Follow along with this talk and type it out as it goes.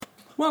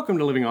Welcome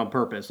to Living on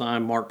Purpose.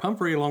 I'm Mark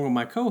Pumphrey, along with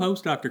my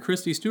co-host, Dr.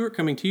 Kristie Stewart,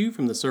 coming to you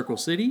from the Circle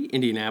City,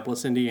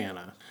 Indianapolis,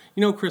 Indiana.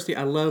 You know, Kristie,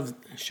 I love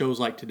shows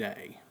like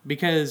today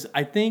because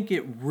I think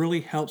it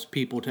really helps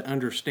people to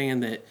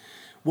understand that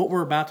what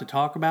we're about to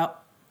talk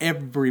about,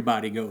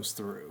 everybody goes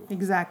through.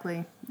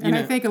 Exactly. And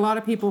I think a lot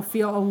of people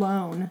feel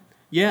alone.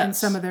 Yes. In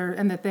some of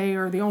and that they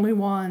are the only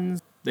ones.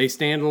 They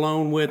stand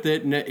alone with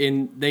it,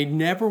 and they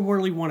never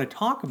really want to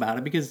talk about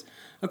it because,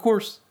 of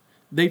course,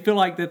 they feel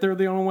like that they're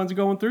the only ones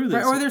going through this.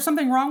 Right, or there's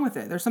something wrong with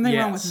it. There's something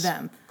wrong with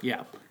them.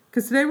 Yeah.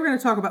 Because today we're going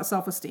to talk about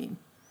self-esteem.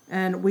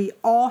 And we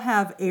all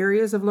have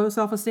areas of low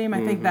self-esteem.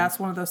 I think that's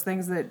one of those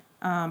things that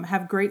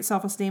have great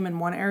self-esteem in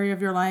one area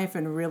of your life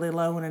and really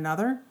low in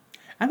another.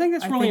 I think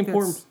that's really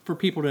important for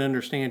people to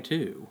understand,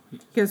 too.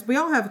 Because we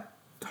all have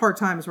hard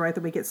times, right,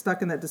 that we get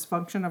stuck in that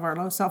dysfunction of our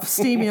low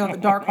self-esteem, the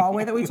dark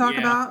hallway that we talk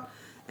about.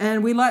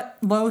 And we let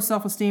low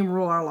self-esteem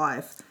rule our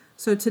life.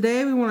 So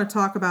today we want to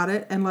talk about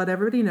it and let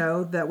everybody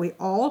know that we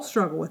all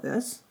struggle with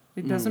this.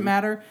 It doesn't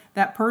matter.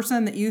 That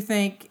person that you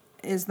think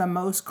is the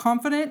most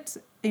confident,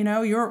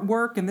 you're at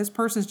work and this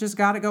person's just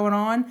got it going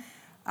on,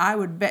 I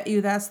would bet you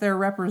that's their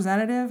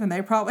representative, and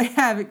they probably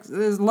have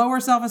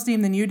lower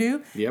self-esteem than you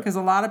do. Because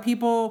a lot of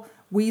people,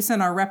 we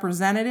send our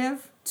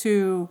representative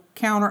to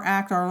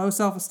counteract our low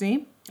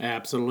self-esteem.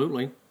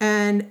 Absolutely.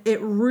 And it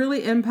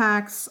really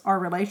impacts our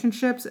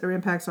relationships. It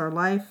impacts our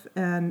life.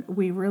 And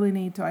we really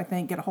need to, I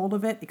think, get a hold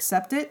of it,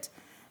 accept it,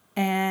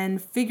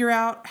 and figure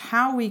out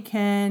how we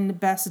can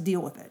best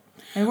deal with it.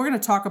 And we're going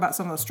to talk about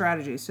some of those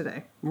strategies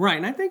today. Right.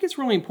 And I think it's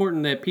really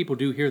important that people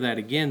do hear that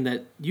again,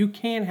 that you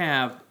can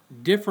have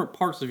different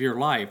parts of your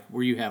life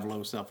where you have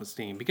low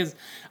self-esteem. Because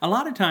a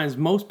lot of times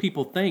most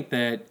people think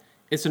that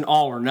it's an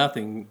all or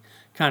nothing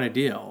kind of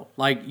deal.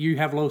 Like you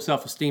have low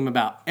self-esteem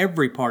about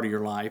every part of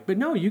your life, but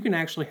no, you can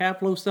actually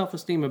have low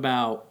self-esteem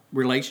about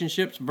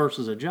relationships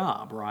versus a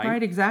job, right?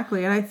 Right,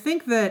 exactly. And I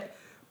think that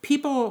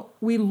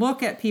we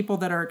look at people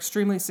that are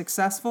extremely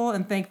successful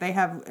and think they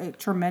have a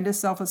tremendous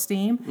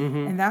self-esteem,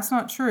 and that's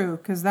not true,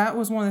 because that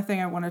was one of the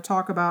things I want to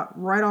talk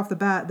about right off the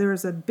bat. There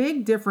is a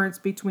big difference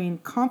between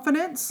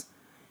confidence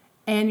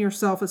and your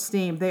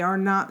self-esteem. They are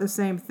not the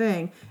same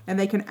thing, and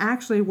they can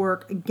actually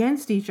work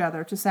against each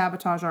other to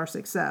sabotage our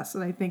success.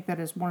 And I think that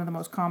is one of the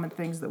most common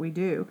things that we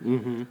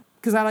do.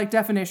 Because I like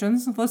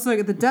definitions. Let's look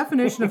at the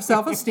definition of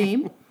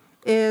self-esteem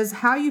is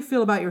how you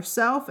feel about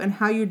yourself and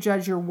how you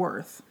judge your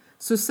worth.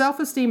 So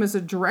self-esteem is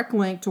a direct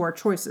link to our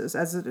choices,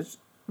 as it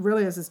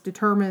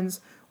determines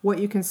what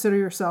you consider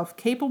yourself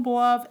capable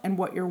of and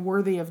what you're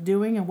worthy of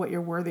doing and what you're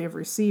worthy of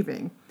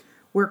receiving.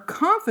 Where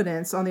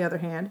confidence, on the other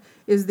hand,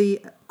 is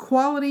the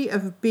quality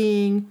of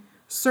being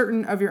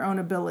certain of your own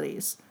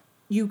abilities.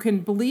 You can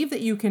believe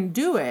that you can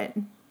do it,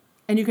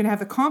 and you can have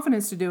the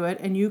confidence to do it,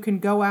 and you can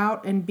go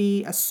out and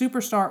be a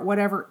superstar at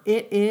whatever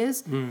it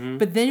is,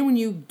 but then when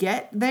you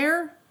get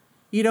there,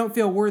 you don't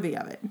feel worthy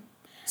of it.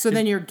 So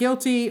then you're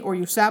guilty, or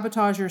you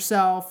sabotage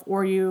yourself,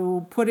 or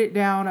you put it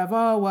down of,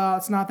 oh, well,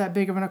 it's not that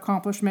big of an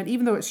accomplishment,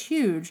 even though it's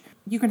huge.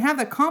 You can have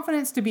the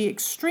confidence to be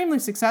extremely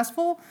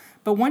successful,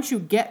 but once you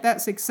get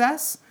that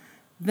success,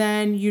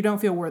 then you don't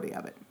feel worthy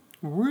of it.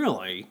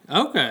 Really?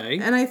 Okay.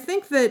 And I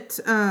think that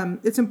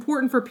it's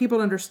important for people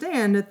to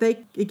understand that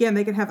they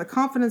can have the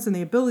confidence and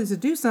the abilities to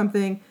do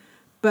something,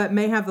 but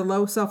may have the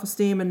low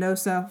self-esteem and no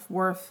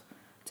self-worth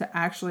to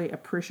actually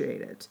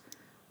appreciate it.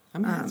 I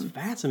mean, that's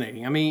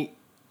fascinating. I mean,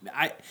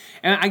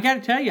 I got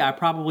to tell you, I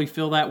probably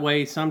feel that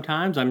way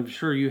sometimes. I'm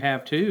sure you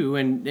have too,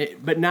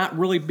 but not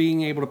really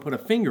being able to put a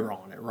finger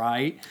on it,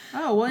 right?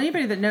 Oh, well,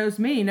 anybody that knows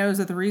me knows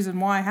that the reason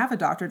why I have a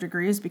doctorate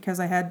degree is because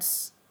I had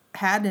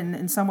and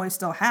in some ways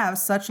still have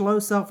such low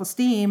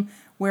self-esteem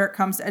where it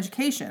comes to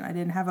education. I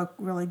didn't have a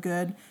really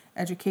good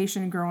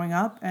education growing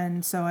up,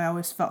 and so I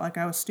always felt like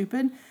I was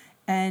stupid.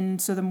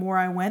 And so the more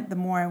I went, the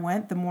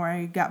more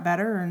I got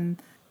better.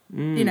 And,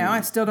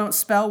 I still don't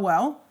spell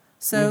well.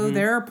 So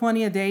there are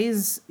plenty of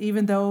days,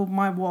 even though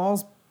my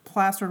wall's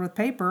plastered with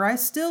paper, I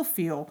still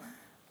feel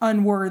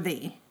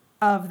unworthy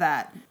of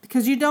that.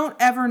 Because you don't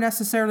ever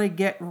necessarily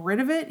get rid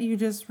of it. You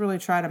just really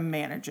try to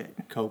manage it.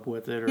 Cope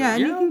with it.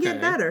 You can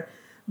get better.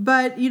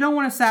 But you don't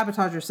want to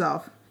sabotage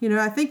yourself.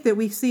 I think that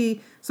we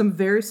see some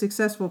very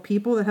successful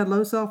people that had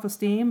low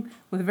self-esteem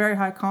with very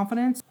high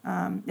confidence.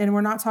 And we're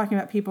not talking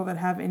about people that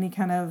have any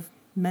kind of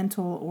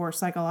mental or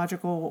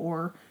psychological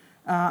or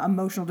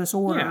emotional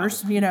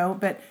disorders,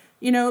 but...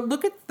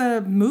 look at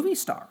the movie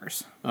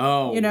stars.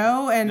 Oh,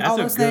 and all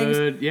those things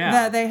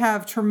that they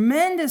have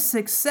tremendous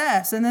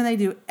success, and then they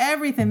do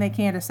everything they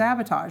can to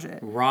sabotage it.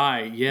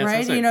 Right. Yes.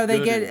 Right.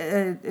 They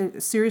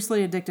get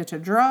seriously addicted to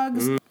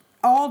drugs.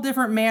 All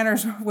different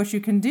manners in which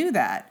you can do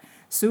that.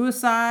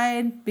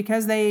 Suicide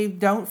because they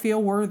don't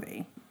feel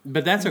worthy.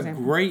 But that's a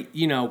great,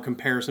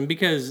 comparison,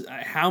 because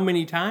how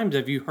many times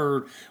have you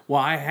heard,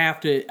 well, I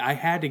had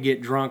to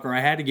get drunk, or I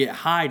had to get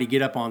high to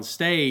get up on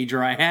stage,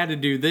 or I had to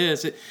do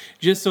this,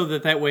 just so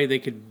that way they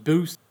could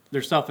boost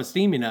their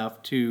self-esteem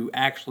enough to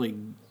actually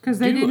because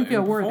they didn't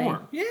feel worthy.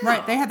 Yeah.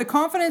 Right. They had the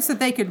confidence that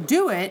they could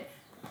do it,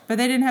 but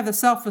they didn't have the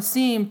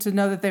self-esteem to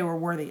know that they were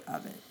worthy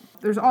of it.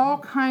 there's all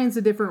kinds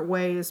of different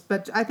ways,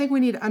 but I think we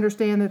need to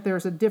understand that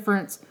there's a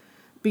difference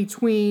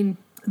between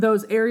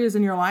those areas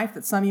in your life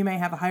that some you may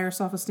have a higher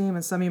self-esteem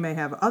and some you may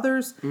have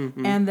others,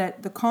 and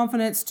that the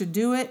confidence to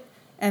do it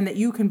and that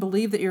you can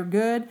believe that you're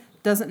good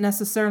doesn't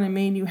necessarily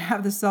mean you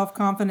have the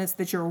self-confidence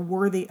that you're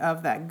worthy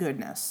of that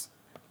goodness.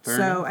 Fair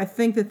enough. I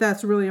think that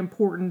that's really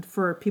important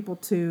for people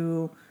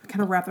to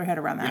kind of wrap their head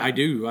around that. Yeah, I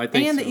do. I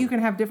think and so. that you can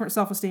have different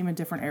self-esteem in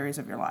different areas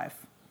of your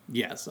life.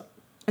 Yes.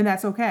 And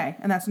that's okay.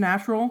 And that's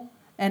natural.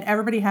 And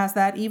everybody has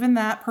that. Even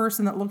that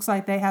person that looks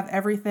like they have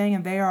everything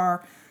and they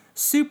are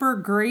super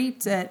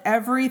great at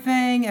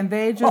everything and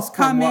they just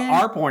come in. From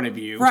our point of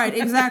view. Right,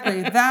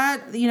 exactly.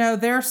 That,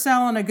 they're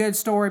selling a good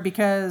story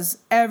because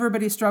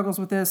everybody struggles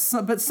with this.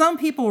 But some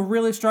people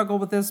really struggle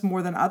with this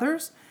more than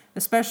others.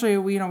 Especially,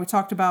 we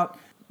talked about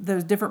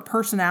those different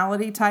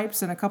personality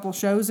types in a couple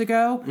shows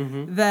ago,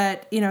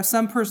 that,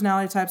 some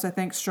personality types I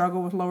think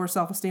struggle with lower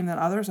self-esteem than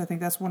others. I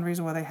think that's one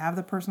reason why they have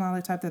the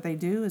personality type that they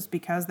do is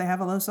because they have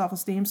a low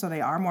self-esteem, so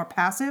they are more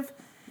passive.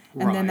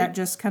 And then that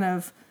just kind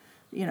of,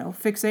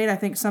 fixate. I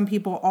think some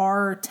people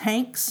are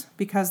tanks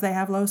because they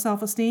have low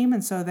self-esteem,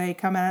 and so they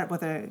come at it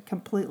with a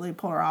completely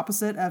polar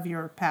opposite of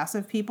your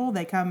passive people.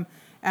 They come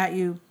at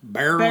you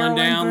barreling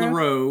down the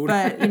road.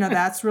 But,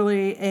 that's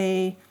really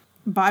a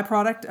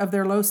byproduct of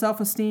their low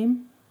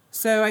self-esteem.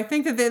 So I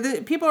think that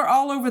the people are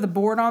all over the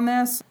board on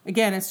this.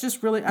 Again, it's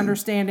just really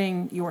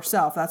understanding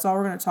yourself. That's all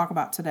we're going to talk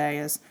about today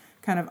is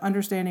kind of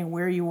understanding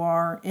where you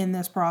are in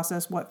this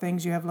process, what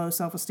things you have low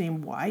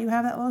self-esteem, why you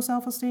have that low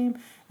self-esteem,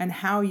 and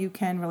how you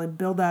can really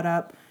build that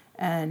up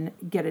and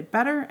get it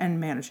better and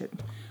manage it.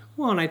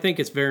 Well, and I think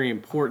it's very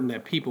important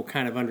that people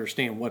kind of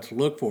understand what to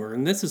look for.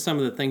 And this is some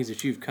of the things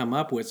that you've come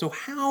up with. So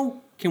how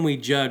can we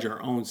judge our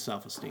own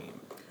self-esteem?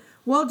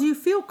 Well, do you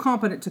feel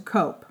competent to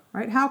cope?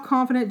 Right? How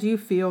confident do you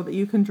feel that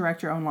you can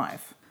direct your own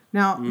life?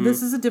 Now,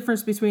 this is a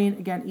difference between,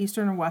 again,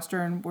 Eastern and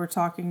Western. We're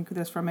talking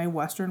this from a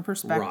Western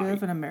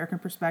perspective, an American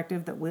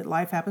perspective, that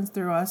life happens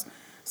through us.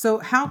 So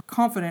how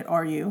confident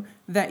are you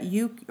that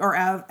you are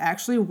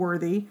actually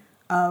worthy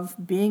of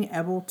being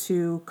able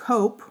to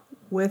cope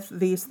with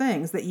these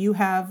things, that you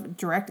have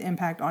direct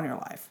impact on your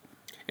life?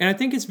 And I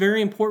think it's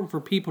very important for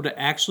people to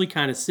actually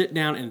kind of sit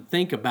down and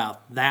think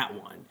about that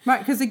one. Right,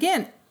 because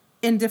again,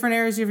 in different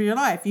areas of your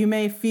life, you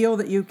may feel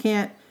that you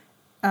can't,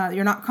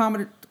 you're not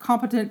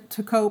competent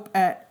to cope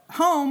at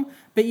home,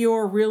 but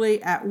you're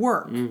really at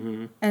work.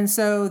 And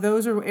so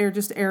those are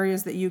just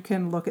areas that you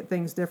can look at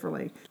things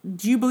differently.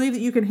 Do you believe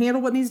that you can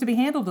handle what needs to be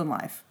handled in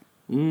life?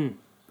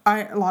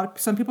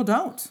 Some people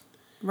don't,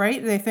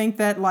 right? They think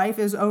that life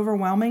is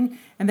overwhelming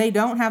and they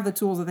don't have the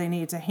tools that they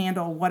need to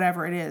handle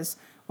whatever it is,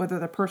 whether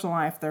their personal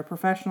life, their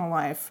professional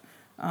life,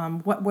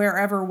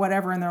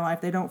 whatever in their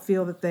life, they don't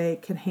feel that they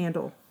can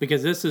handle.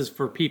 Because this is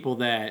for people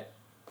that,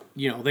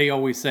 they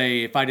always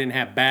say, if I didn't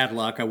have bad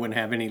luck, I wouldn't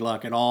have any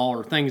luck at all,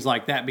 or things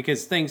like that,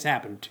 because things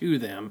happen to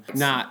them,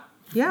 not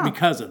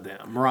because of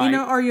them, right?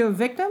 Are you a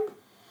victim?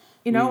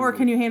 Or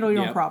can you handle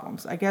your own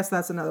problems? I guess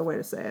that's another way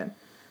to say it.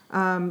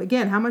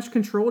 Again, how much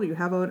control do you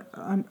have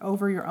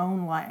over your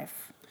own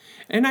life?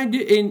 And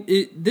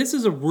this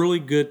is a really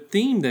good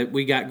theme that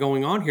we got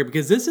going on here,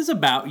 because this is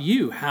about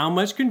you. How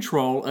much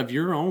control of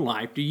your own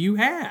life do you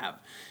have?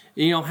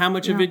 How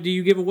much of it do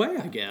you give away,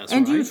 I guess?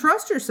 And do you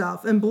trust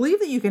yourself and believe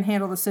that you can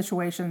handle the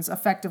situations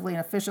effectively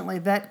and efficiently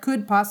that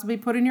could possibly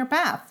put in your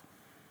path?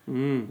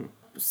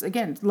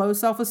 Again, low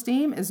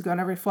self-esteem is going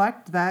to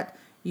reflect that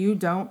you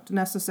don't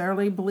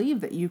necessarily believe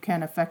that you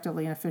can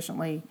effectively and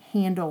efficiently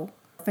handle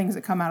things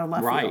that come out of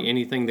left field. Right,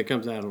 anything that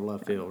comes out of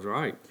left field,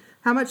 right.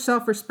 How much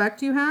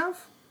self-respect do you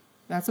have?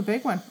 That's a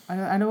big one.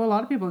 I know a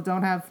lot of people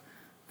don't have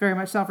very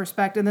much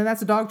self-respect, and then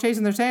that's a dog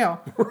chasing their tail,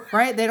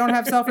 right? They don't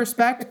have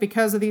self-respect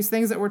because of these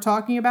things that we're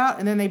talking about,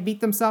 and then they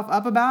beat themselves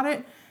up about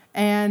it,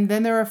 and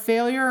then they're a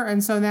failure,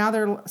 and so now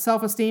their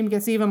self-esteem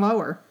gets even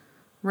lower,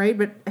 right?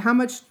 But how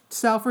much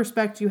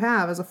self-respect do you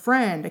have as a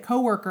friend, a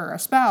coworker, a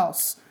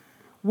spouse?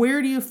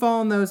 Where do you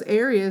fall in those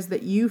areas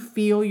that you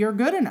feel you're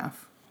good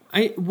enough?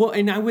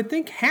 And I would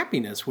think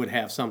happiness would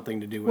have something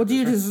to do with it. Well, do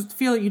you just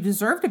feel you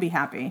deserve to be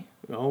happy?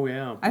 Oh,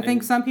 yeah. I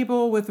think some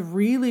people with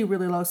really,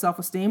 really low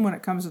self-esteem when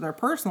it comes to their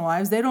personal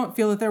lives, they don't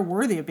feel that they're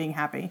worthy of being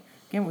happy.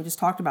 Again, we just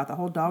talked about the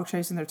whole dog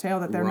chasing their tail,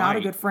 that they're not a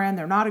good friend,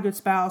 they're not a good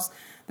spouse,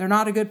 they're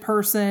not a good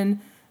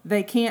person,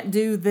 they can't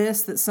do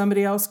this that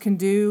somebody else can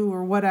do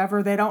or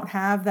whatever. They don't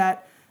have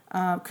that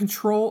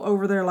control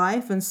over their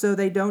life, and so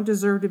they don't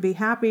deserve to be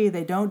happy,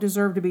 they don't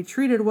deserve to be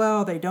treated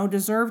well, they don't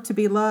deserve to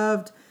be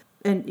loved.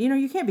 And,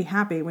 you can't be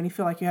happy when you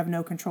feel like you have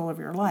no control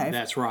over your life.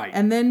 That's right.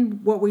 And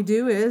then what we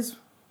do is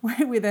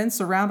we then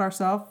surround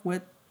ourselves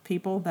with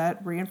people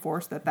that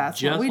reinforce that that's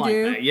just what we like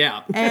do. That,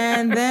 yeah.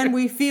 And then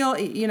we feel,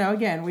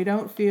 again, we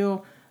don't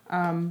feel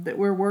that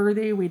we're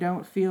worthy. We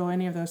don't feel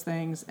any of those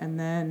things. And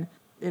then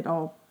it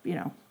all,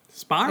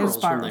 spirals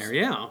from there,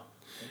 yeah.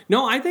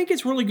 No, I think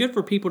it's really good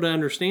for people to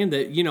understand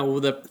that,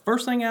 the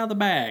first thing out of the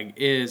bag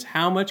is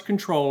how much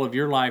control of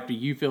your life do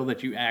you feel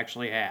that you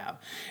actually have.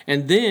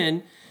 And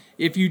then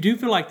if you do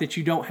feel like that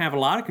you don't have a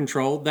lot of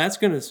control, that's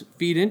going to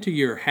feed into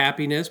your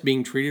happiness,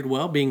 being treated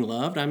well, being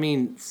loved. I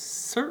mean,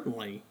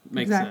 certainly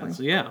makes sense.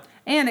 Yeah.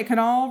 And it can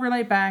all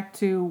relate back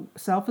to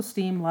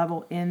self-esteem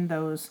level in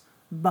those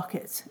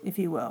buckets, if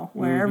you will.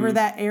 Wherever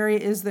that area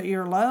is that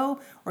you're low,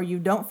 or you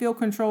don't feel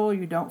control,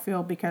 you don't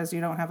feel because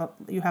you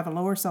have a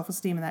lower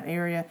self-esteem in that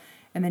area,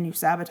 and then you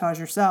sabotage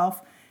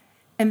yourself.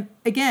 And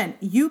again,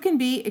 you can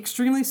be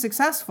extremely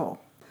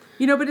successful.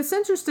 But it's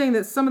interesting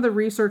that some of the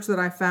research that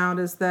I found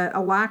is that a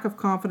lack of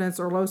confidence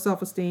or low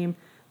self-esteem,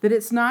 that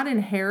it's not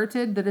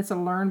inherited, that it's a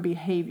learned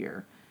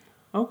behavior.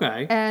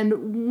 Okay.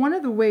 And one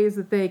of the ways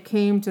that they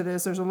came to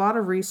this, there's a lot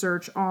of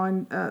research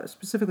on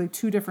specifically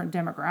 2 different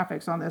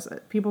demographics on this.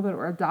 People that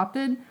were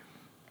adopted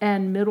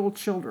and middle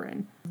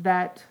children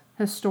that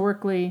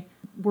historically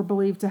were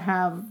believed to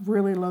have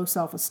really low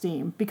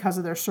self-esteem because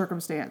of their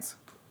circumstance.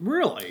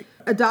 Really?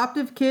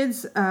 Adoptive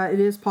kids, it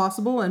is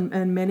possible,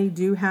 and many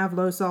do have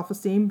low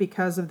self-esteem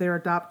because of their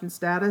adopted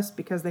status,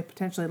 because they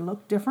potentially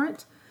look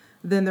different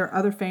than their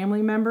other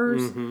family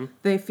members.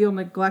 They feel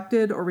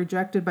neglected or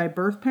rejected by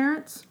birth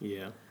parents.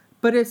 Yeah.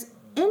 But it's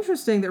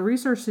interesting that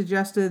research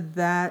suggested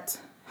that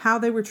how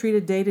they were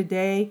treated day to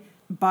day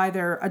by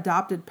their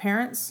adopted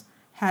parents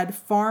had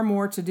far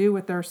more to do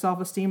with their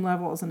self-esteem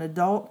level as an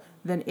adult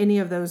than any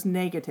of those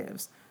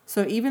negatives.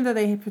 So even though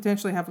they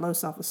potentially have low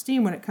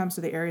self-esteem when it comes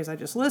to the areas I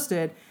just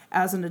listed,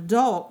 as an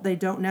adult, they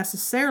don't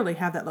necessarily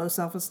have that low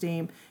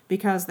self-esteem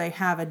because they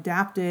have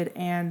adapted,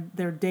 and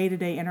their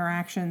day-to-day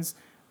interactions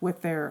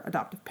with their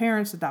adoptive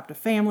parents, adoptive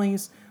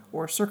families,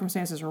 or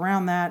circumstances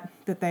around that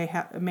they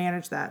have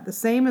managed that. The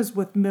same as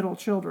with middle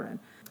children.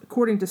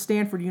 According to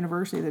Stanford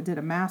University, that did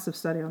a massive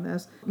study on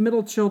this,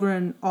 middle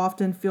children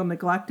often feel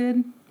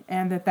neglected,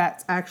 and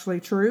that's actually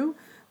true.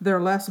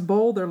 They're less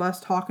bold, they're less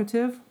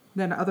talkative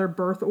than other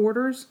birth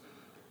orders,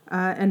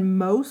 and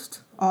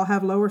most all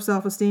have lower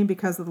self-esteem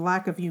because of the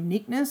lack of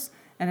uniqueness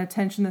and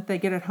attention that they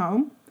get at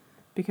home.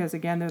 Because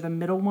again, they're the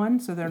middle one,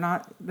 so they're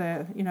not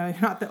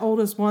not the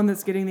oldest one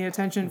that's getting the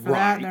attention for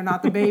that, and they're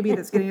not the baby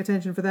that's getting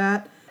attention for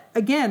that.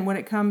 Again, when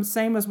it comes,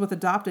 same as with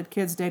adopted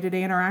kids'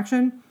 day-to-day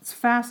interaction, it's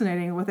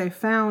fascinating. What they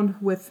found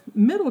with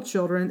middle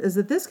children is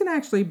that this can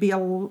actually be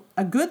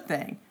a good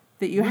thing,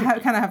 that you kind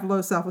of have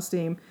low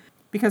self-esteem.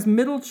 Because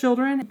middle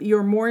children,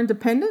 you're more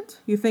independent,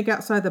 you think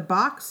outside the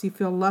box, you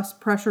feel less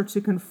pressure to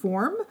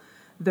conform.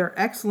 They're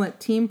excellent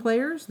team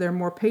players, they're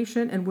more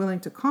patient and willing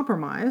to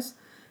compromise.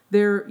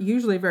 They're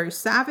usually very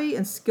savvy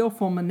and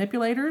skillful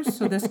manipulators,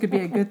 so this could be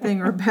a good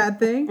thing or a bad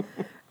thing.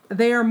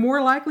 They are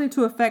more likely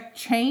to affect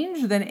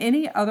change than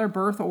any other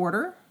birth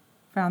order.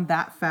 Found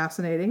that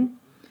fascinating.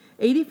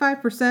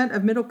 85%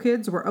 of middle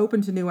kids were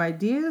open to new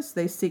ideas.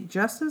 They seek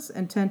justice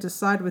and tend to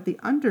side with the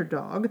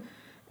underdog,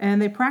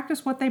 and they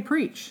practice what they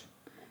preach.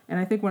 And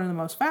I think one of the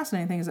most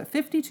fascinating things is that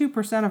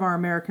 52% of our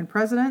American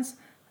presidents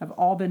have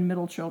all been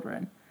middle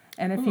children.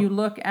 And if you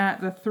look at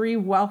the 3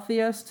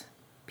 wealthiest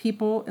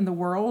people in the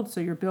world,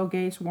 so your Bill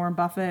Gates, Warren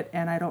Buffett,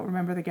 and I don't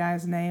remember the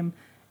guy's name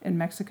in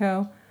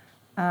Mexico,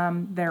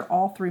 they're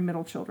all 3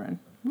 middle children.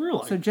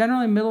 Really? So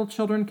generally middle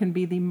children can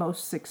be the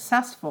most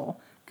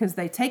successful because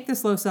they take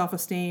this low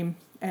self-esteem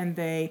and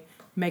they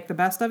make the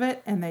best of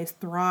it and they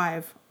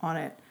thrive on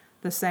it,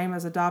 the same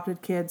as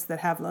adopted kids that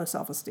have low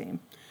self-esteem.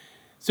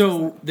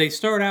 So they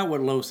start out with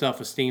low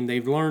self-esteem.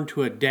 They've learned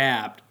to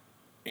adapt,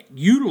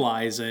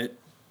 utilize it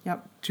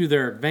to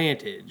their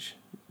advantage.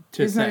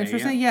 Isn't that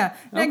interesting? Yeah.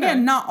 Okay.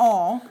 Again, not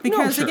all.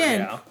 Because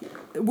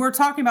we're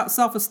talking about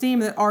self-esteem,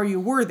 that are you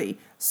worthy?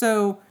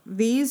 So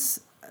these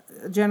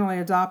generally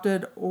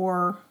adopted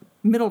or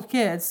middle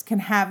kids can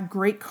have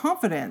great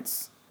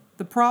confidence.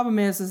 The problem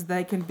is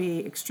they can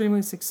be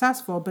extremely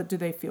successful, but do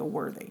they feel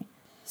worthy?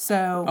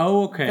 So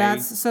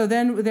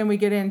then we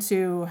get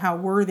into how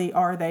worthy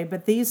are they.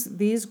 But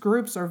these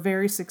groups are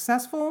very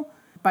successful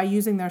by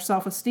using their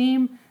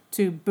self-esteem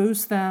to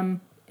boost them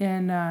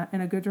in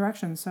a good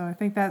direction. So I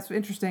think that's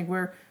interesting.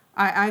 Where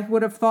I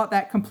would have thought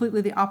that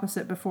completely the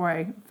opposite before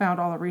I found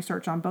all the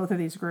research on both of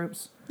these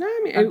groups.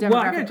 I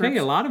got to tell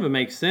you, a lot of it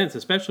makes sense,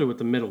 especially with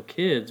the middle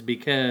kids,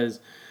 because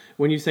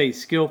when you say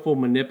skillful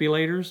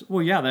manipulators,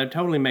 well, yeah, that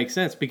totally makes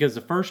sense because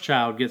the first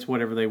child gets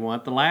whatever they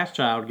want. The last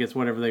child gets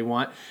whatever they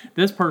want.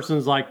 This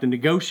person's like the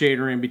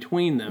negotiator in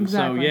between them.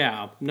 Exactly.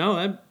 So,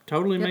 that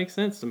totally makes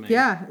sense to me.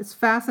 Yeah, it's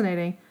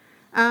fascinating.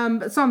 So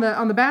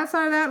on the bad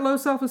side of that, low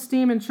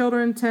self-esteem in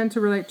children tend to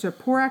relate to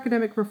poor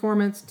academic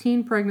performance,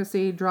 teen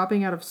pregnancy,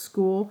 dropping out of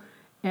school,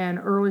 and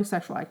early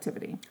sexual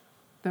activity.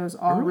 Those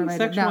all related.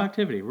 Sexual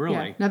activity,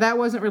 really? Yeah. Now, that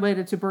wasn't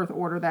related to birth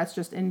order. That's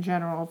just in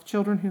general.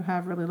 Children who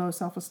have really low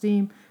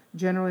self-esteem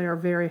generally are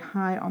very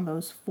high on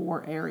those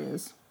 4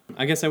 areas.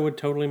 I guess that would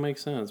totally make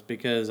sense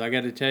because I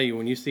got to tell you,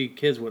 when you see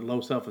kids with low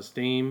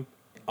self-esteem,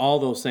 all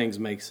those things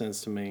make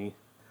sense to me.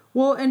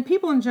 Well, and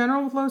people in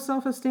general with low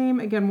self-esteem,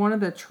 again, one of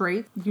the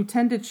traits, you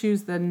tend to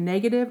choose the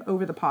negative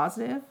over the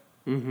positive.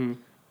 Mm-hmm.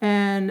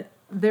 And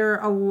there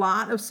are a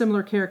lot of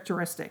similar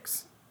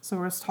characteristics. So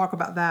let's talk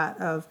about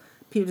that of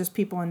just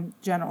people in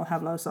general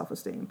have low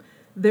self-esteem.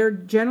 They're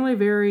generally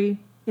very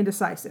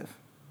indecisive.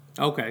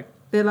 Okay.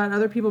 They let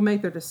other people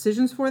make their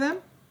decisions for them.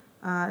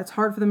 It's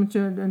hard for them to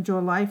enjoy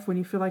life when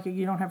you feel like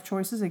you don't have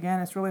choices.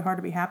 Again, it's really hard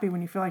to be happy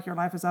when you feel like your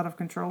life is out of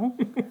control.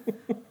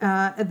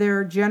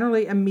 They're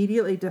generally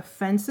immediately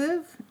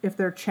defensive if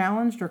they're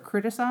challenged or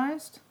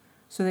criticized.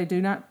 So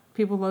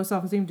people with low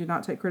self-esteem do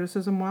not take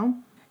criticism well.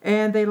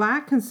 And they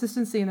lack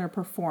consistency in their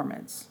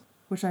performance,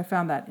 which I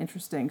found that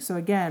interesting. So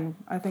again,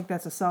 I think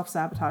that's a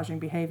self-sabotaging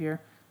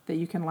behavior, that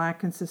you can lack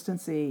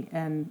consistency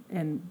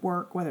in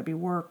work, whether it be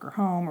work or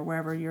home or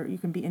wherever. You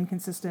can be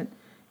inconsistent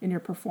in your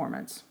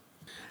performance.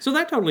 So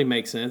that totally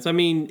makes sense. I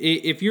mean,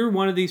 if you're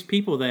one of these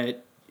people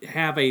that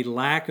have a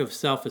lack of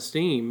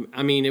self-esteem,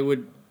 I mean,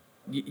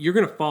 you're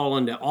going to fall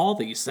into all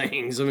these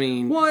things. I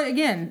mean, well,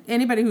 again,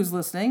 anybody who's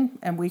listening,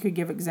 and we could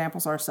give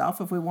examples ourselves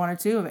if we wanted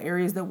to, of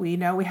areas that we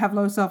know we have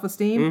low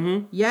self-esteem.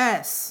 Mm-hmm.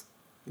 Yes.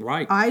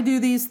 Right. I do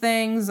these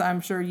things.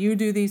 I'm sure you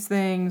do these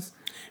things.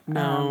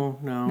 No.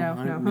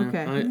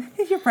 Okay.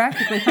 You're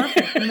practically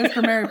perfect,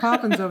 Mr. Mary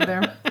Poppins over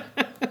there.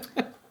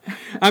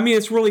 I mean,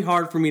 it's really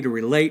hard for me to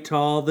relate to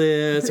all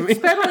this.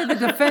 Especially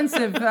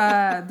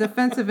the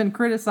defensive and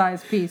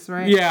criticized piece,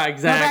 right? Yeah,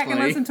 exactly. Go back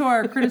and listen to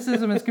our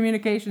criticism is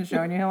communication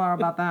show, and you'll hear all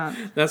about that.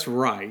 That's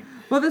right.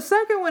 Well, the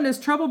second one is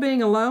trouble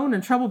being alone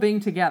and trouble being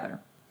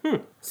together.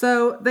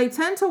 So they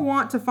tend to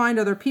want to find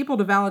other people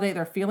to validate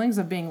their feelings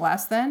of being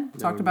less than.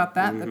 Talked about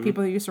that, the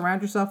people that you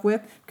surround yourself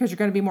with, because you're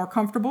going to be more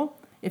comfortable.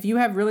 If you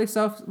have really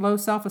low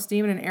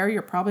self-esteem in an area,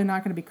 you're probably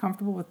not going to be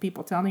comfortable with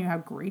people telling you how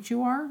great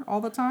you are all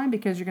the time,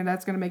 because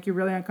that's going to make you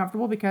really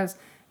uncomfortable, because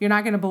you're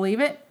not going to believe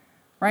it,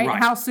 right?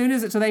 How soon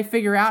is it till they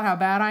figure out how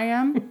bad I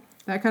am?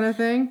 That kind of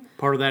thing.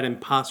 Part of that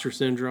imposter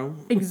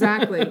syndrome.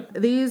 Exactly.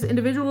 These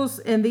individuals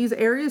in these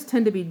areas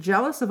tend to be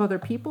jealous of other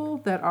people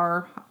that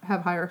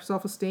have higher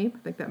self-esteem. I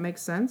think that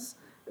makes sense.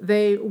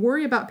 They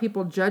worry about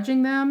people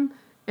judging them,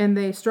 and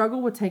they struggle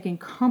with taking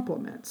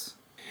compliments.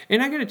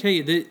 And I got to tell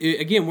you,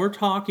 again, we're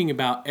talking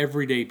about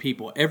everyday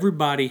people.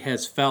 Everybody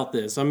has felt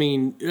this. I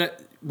mean,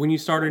 when you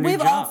start a new job.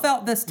 We've all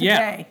felt this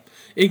today.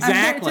 Yeah,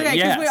 exactly,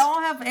 because we all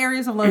have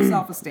areas of low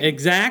self-esteem.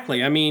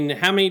 Exactly. I mean,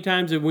 how many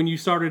times when you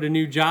started a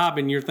new job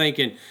and you're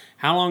thinking,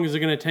 how long is it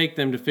going to take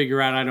them to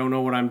figure out I don't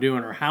know what I'm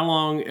doing? Or how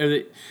long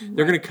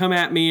they're going to come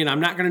at me and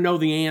I'm not going to know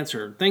the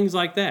answer? Things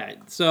like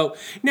that. So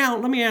now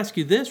let me ask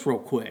you this real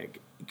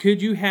quick.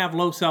 Could you have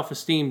low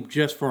self-esteem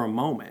just for a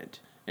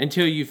moment?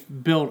 Until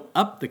you've built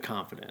up the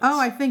confidence. Oh,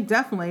 I think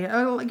definitely.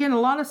 Again, a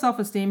lot of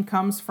self-esteem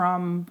comes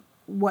from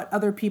what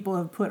other people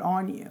have put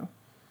on you,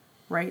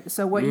 right?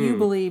 So what you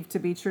believe to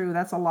be true,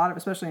 that's a lot of,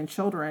 especially in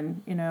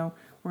children, we're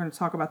going to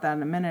talk about that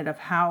in a minute, of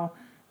how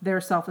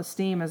their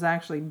self-esteem is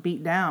actually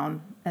beat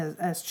down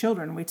as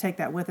children. We take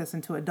that with us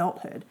into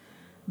adulthood.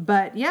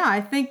 But yeah,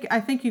 I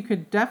think you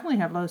could definitely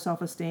have low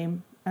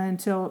self-esteem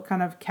until it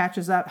kind of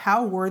catches up.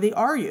 How worthy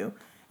are you?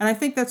 And I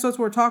think that's what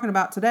we're talking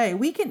about today.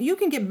 You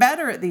can get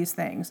better at these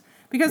things,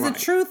 because the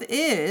truth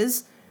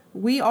is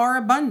we are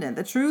abundant.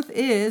 The truth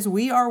is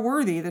we are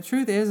worthy. The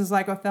truth is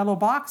like Othello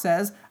Bach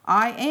says,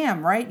 I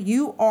am, right?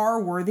 You are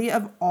worthy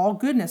of all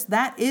goodness.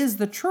 That is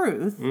the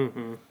truth.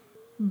 Mm-hmm.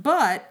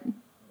 But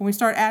when we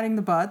start adding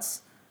the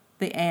buts,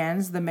 the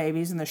ands, the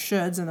maybes, and the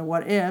shoulds, and the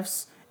what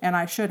ifs, and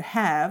I should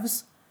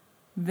haves,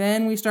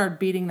 then we start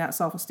beating that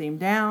self-esteem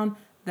down,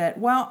 that,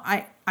 well,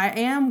 I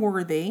am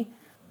worthy,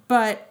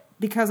 but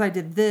because I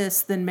did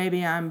this, then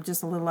maybe I'm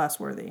just a little less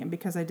worthy. And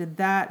because I did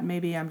that,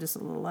 maybe I'm just a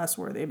little less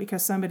worthy.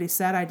 Because somebody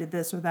said I did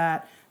this or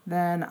that,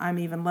 then I'm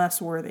even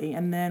less worthy.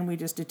 And then we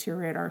just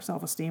deteriorate our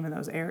self-esteem in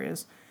those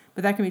areas.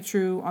 But that can be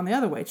true on the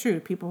other way,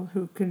 true. People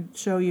who can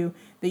show you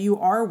that you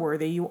are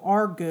worthy, you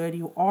are good,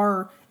 you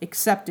are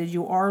accepted,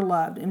 you are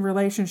loved. In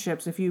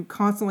relationships, if you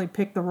constantly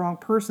pick the wrong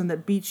person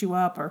that beats you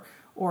up,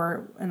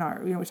 or in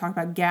our, we talk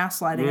about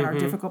gaslighting in our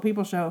difficult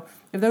people show,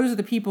 if those are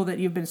the people that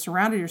you've been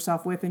surrounded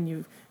yourself with,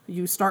 and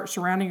you start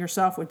surrounding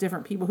yourself with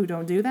different people who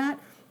don't do that,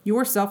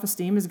 your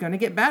self-esteem is going to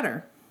get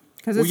better,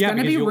 because it's going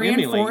to be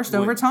reinforced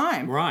over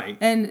time. Right.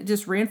 And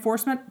just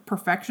reinforcement,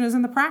 perfection is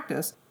in the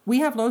practice. We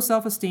have low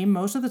self-esteem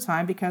most of the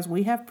time because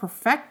we have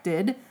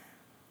perfected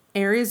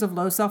areas of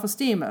low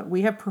self-esteem.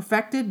 We have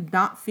perfected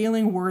not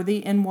feeling worthy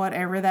in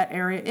whatever that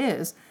area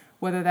is,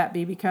 whether that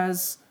be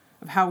because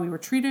of how we were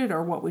treated,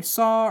 or what we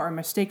saw, or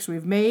mistakes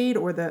we've made,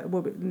 or the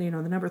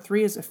number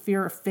 3 is a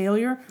fear of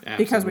failure.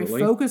 Absolutely. Because we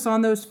focus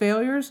on those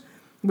failures.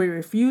 We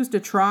refuse to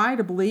try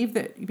to believe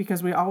that,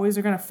 because we always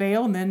are going to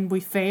fail, and then we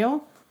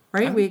fail,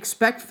 right? We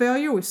expect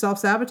failure. We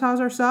self-sabotage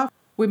ourselves.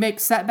 We make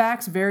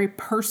setbacks very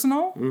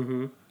personal.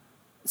 Mm-hmm.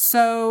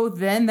 So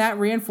then that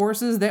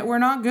reinforces that we're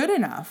not good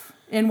enough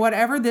in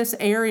whatever this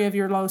area of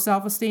your low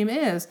self-esteem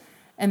is.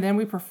 And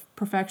then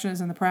perfection is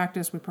in the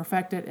practice. We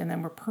perfect it, and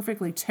then we're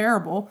perfectly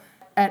terrible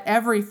at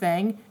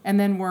everything, and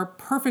then we're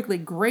perfectly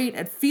great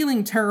at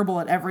feeling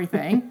terrible at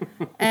everything.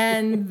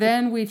 And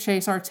then we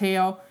chase our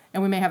tail,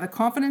 and we may have the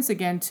confidence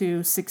again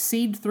to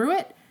succeed through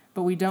it,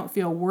 but we don't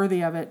feel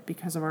worthy of it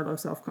because of our low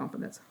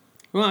self-confidence.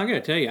 Well, I got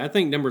to tell you, I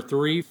think number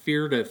 3,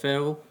 fear to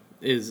fail,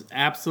 is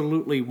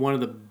absolutely one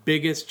of the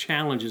biggest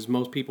challenges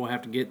most people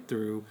have to get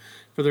through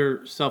for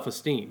their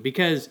self-esteem.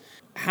 Because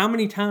how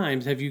many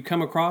times have you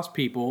come across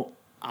people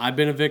I've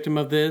been a victim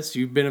of this,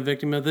 you've been a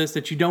victim of this,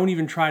 that you don't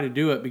even try to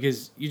do it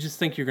because you just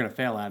think you're going to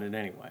fail at it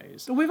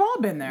anyways. We've all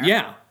been there.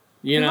 Yeah.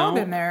 We've all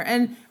been there.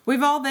 And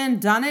we've all then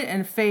done it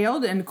and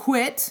failed and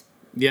quit.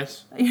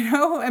 Yes.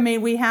 I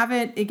mean, we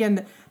haven't,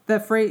 again, the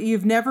phrase,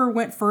 you've never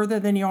went further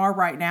than you are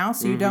right now,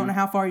 so you don't know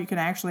how far you can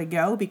actually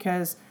go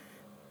because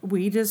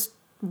we just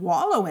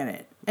wallow in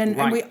it.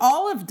 And we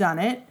all have done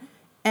it.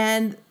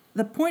 And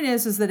the point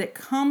is that it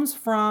comes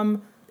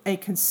from a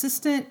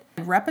consistent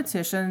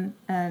repetition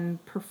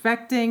and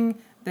perfecting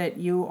that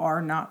you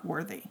are not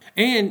worthy.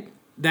 And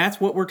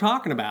that's what we're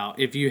talking about.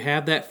 If you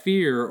have that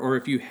fear, or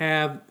if you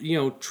have,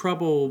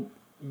 trouble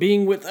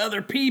being with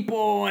other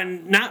people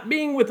and not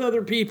being with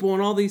other people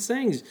and all these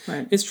things,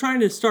 it's trying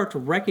to start to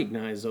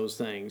recognize those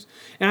things.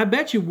 And I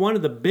bet you one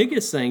of the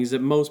biggest things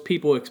that most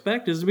people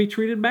expect is to be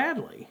treated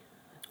badly.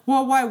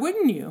 Well, why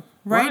wouldn't you?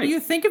 Right?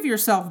 You think of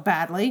yourself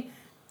badly.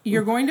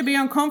 You're going to be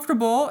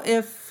uncomfortable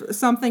if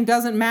something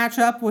doesn't match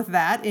up with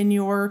that in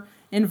your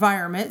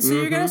environment. So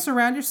you're going to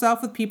surround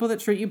yourself with people that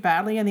treat you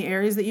badly in the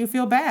areas that you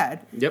feel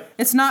bad. Yep.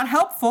 It's not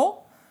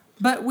helpful,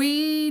 but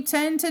we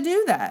tend to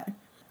do that.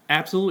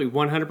 Absolutely,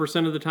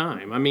 100% of the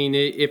time. I mean,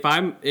 if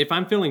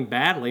I'm feeling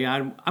badly, I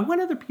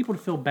want other people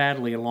to feel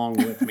badly along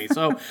with me.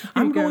 So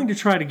I'm going to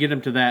try to get them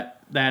to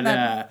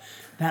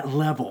that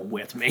level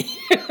with me.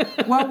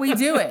 Well, we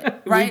do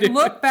it, right?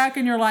 Look back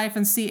in your life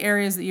and see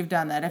areas that you've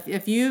done that.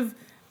 If you've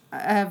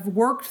have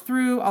worked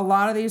through a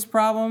lot of these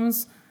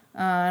problems,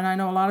 and I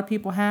know a lot of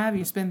people have,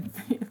 you spend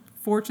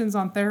fortunes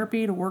on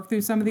therapy to work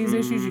through some of these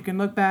issues, you can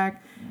look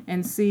back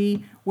and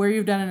see where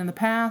you've done it in the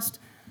past,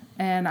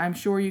 and I'm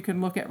sure you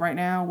can look at right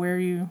now where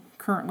you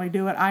currently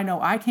do it. I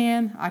know I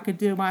can. I could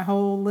do my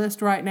whole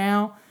list right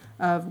now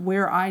of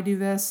where I do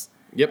this,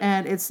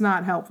 and it's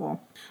not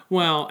helpful.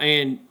 Well,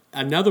 and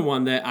another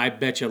one that I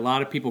bet you a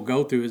lot of people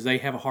go through is they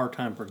have a hard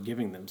time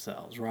forgiving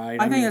themselves,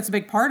 right? I mean, that's a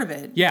big part of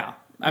it. Yeah.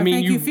 I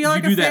mean, you feel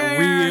like you do a failure,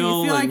 that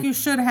you feel like you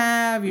should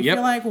have, you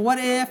feel like, what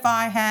if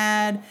I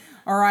had,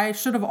 or I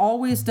should have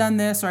always done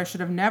this, or I should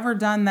have never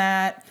done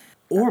that.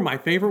 Or my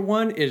favorite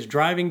one is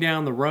driving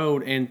down the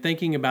road and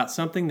thinking about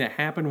something that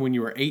happened when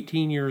you were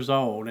 18 years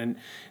old. And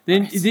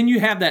then you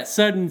have that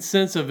sudden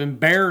sense of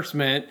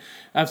embarrassment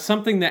of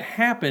something that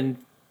happened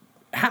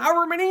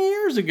however many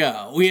years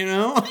ago,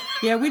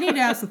 Yeah, we need to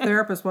ask the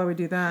therapist why we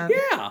do that.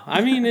 Yeah, I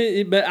mean,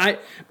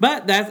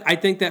 I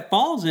think that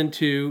falls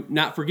into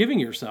not forgiving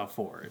yourself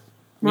for it.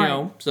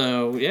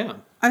 So yeah.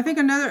 I think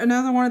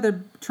another one of the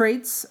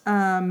traits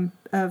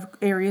of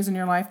areas in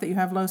your life that you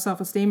have low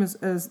self-esteem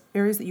is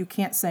areas that you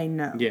can't say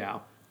no. Yeah.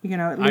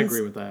 I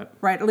agree with that.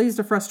 Right, it leads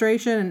to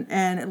frustration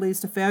and it leads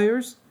to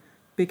failures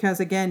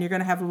because, again, you're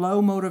going to have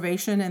low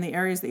motivation in the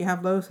areas that you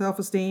have low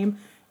self-esteem.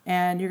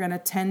 And you're going to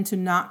tend to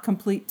not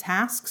complete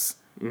tasks.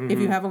 If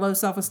you have a low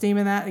self-esteem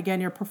in that,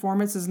 again, your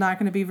performance is not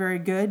going to be very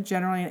good,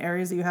 generally in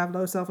areas that you have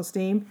low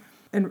self-esteem.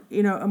 And,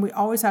 and we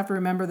always have to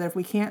remember that if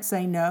we can't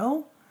say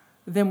no,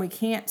 then we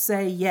can't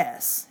say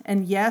yes.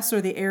 And yes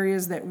are the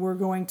areas that we're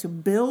going to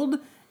build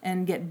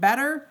and get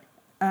better.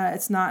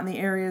 It's not in the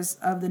areas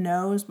of the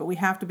no's, but we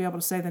have to be able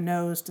to say the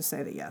no's to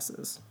say the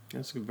yeses.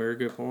 That's a very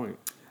good point.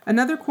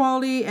 Another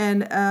quality,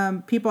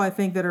 and people I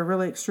think that are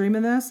really extreme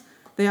in this,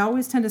 they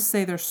always tend to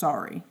say they're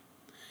sorry.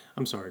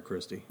 I'm sorry,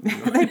 Kristie.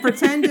 They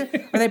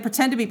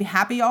pretend to be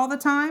happy all the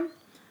time,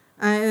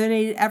 and they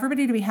need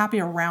everybody to be happy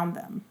around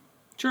them.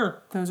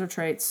 Sure. Those are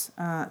traits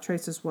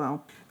as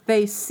well.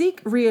 They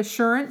seek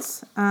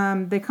reassurance.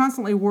 They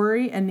constantly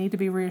worry and need to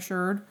be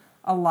reassured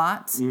a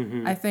lot.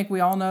 I think we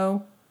all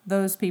know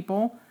those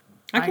people.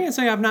 I can't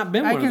say I've not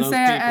been one of those people.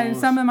 I can say in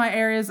some of my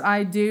areas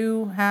I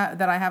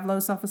have low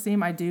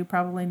self-esteem, I do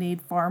probably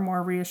need far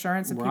more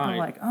reassurance. And people are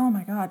like, oh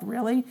my God,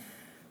 really?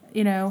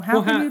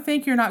 How can you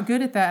think you're not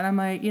good at that? And I'm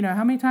like,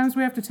 how many times do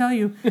we have to tell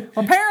you? Well,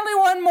 apparently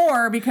one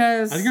more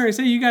because... I was going to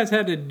say, you guys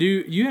had to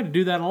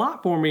do that a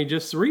lot for me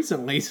just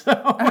recently, so...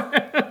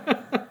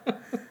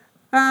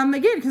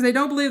 Again, because they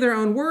don't believe their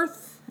own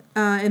worth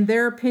in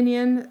their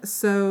opinion,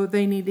 so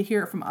they need to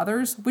hear it from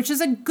others, which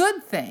is a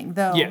good thing,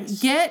 though.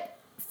 Yes. Get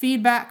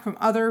feedback from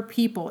other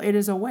people. It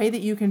is a way that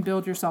you can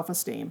build your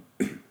self-esteem.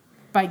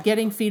 By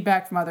getting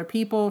feedback from other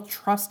people,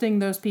 trusting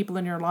those people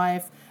in your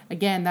life.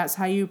 Again, that's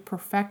how you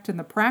perfect in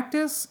the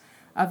practice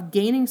of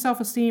gaining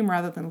self-esteem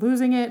rather than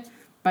losing it,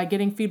 by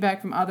getting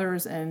feedback from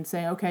others and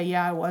saying, okay,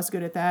 yeah, I was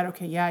good at that.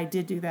 Okay, yeah, I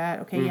did do that.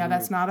 Okay, yeah,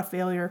 that's not a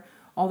failure.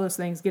 All those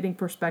things, getting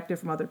perspective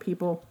from other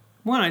people.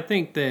 Well, I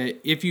think that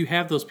if you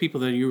have those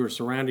people that you are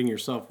surrounding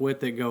yourself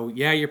with that go,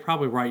 yeah, you're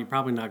probably right, you're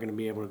probably not going to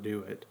be able to do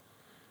it.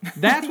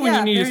 That's when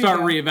you need to start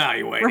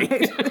reevaluating.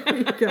 Right. There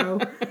you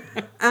go.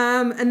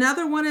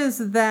 Another one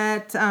is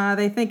that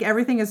they think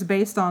everything is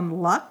based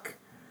on luck.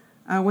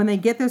 When they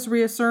get this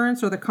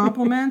reassurance or the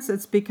compliments,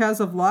 it's because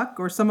of luck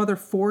or some other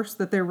force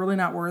that they're really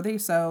not worthy.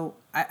 So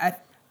I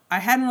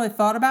hadn't really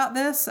thought about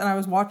this, and I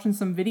was watching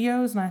some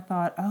videos, and I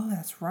thought, oh,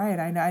 that's right.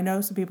 I know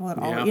some people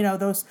that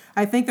those.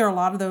 I think there are a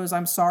lot of those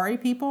I'm sorry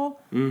people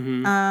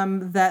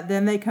that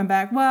then they come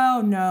back.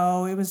 Well,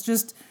 no, it was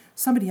just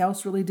somebody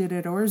else really did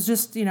it, or it was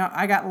just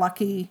I got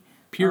lucky.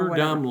 Pure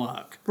dumb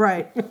luck.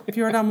 Right.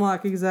 Pure dumb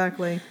luck,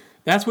 exactly.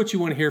 That's what you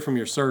want to hear from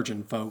your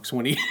surgeon, folks,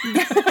 when he...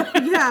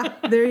 Yeah,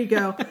 there you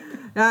go.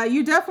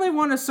 You definitely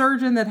want a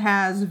surgeon that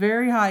has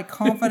very high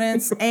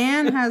confidence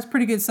and has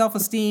pretty good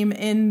self-esteem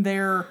in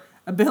their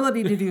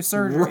ability to do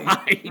surgery.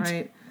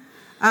 Right.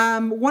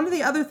 One of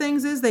the other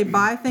things is they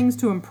buy things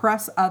to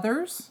impress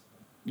others.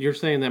 You're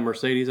saying that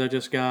Mercedes I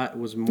just got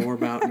was more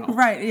about... No.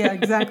 Right, yeah,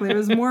 exactly. It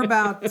was more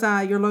about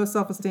your low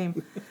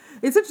self-esteem.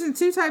 It's interesting,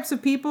 two types of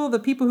people, the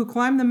people who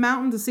climb the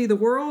mountain to see the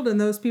world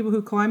and those people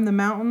who climb the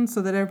mountain so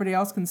that everybody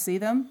else can see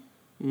them.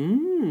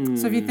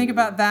 So if you think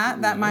about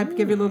that might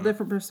give you a little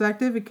different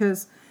perspective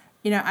because,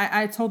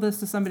 I told this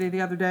to somebody the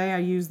other day. I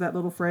used that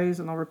little phrase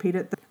and I'll repeat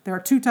it. There are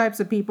two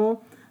types of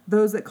people,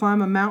 those that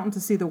climb a mountain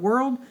to see the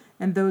world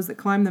and those that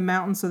climb the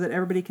mountain so that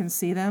everybody can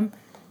see them.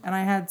 And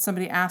I had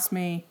somebody ask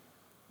me,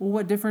 well,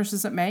 what difference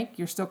does it make?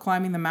 You're still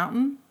climbing the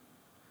mountain?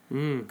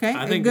 Okay,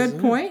 a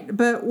good point.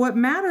 But what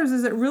matters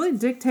is it really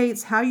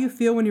dictates how you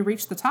feel when you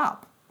reach the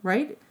top,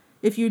 right?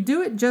 If you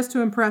do it just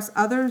to impress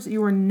others,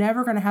 you are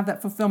never going to have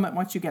that fulfillment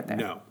once you get there.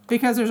 No.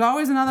 Because there's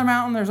always another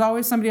mountain. There's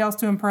always somebody else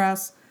to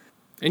impress.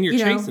 And you're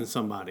chasing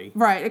somebody.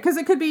 Right. Because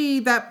it could be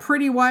that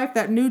pretty wife,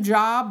 that new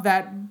job,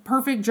 that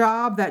perfect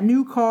job, that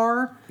new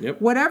car. Yep.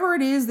 Whatever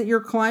it is that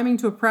you're climbing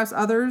to impress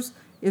others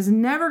is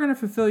never going to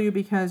fulfill you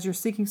because you're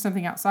seeking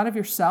something outside of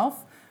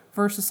yourself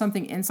versus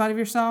something inside of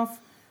yourself.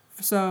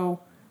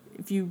 So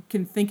if you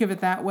can think of it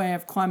that way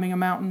of climbing a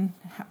mountain,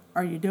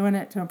 are you doing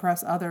it to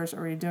impress others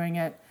or are you doing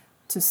it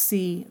to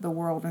see the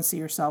world and see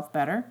yourself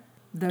better?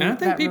 And I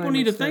think people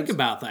need to think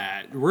about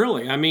that,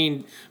 really. I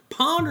mean,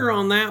 ponder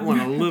on that one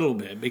a little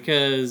bit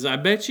because I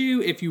bet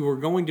you if you were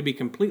going to be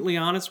completely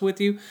honest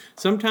with you,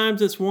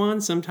 sometimes it's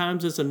one,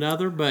 sometimes it's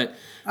another, but...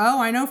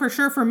 Oh, I know for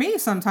sure for me,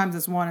 sometimes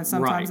it's one and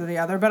sometimes it's the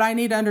other, but I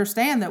need to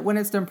understand that when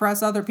it's to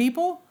impress other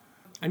people...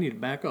 I need to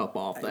back up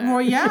off that.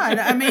 Well,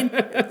 yeah. I mean,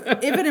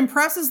 if it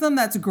impresses them,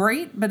 that's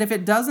great, but if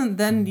it doesn't,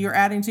 then you're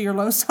adding to your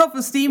low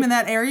self-esteem in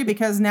that area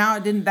because now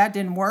that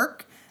didn't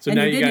work. So and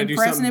now you got to do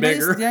something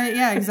bigger.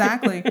 Yeah,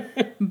 exactly.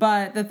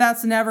 But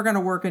that's never going to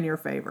work in your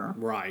favor.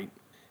 Right.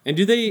 And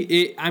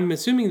I'm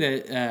assuming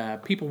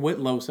that people with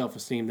low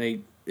self-esteem, they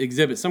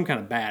exhibit some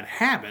kind of bad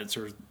habits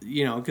or,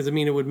 because,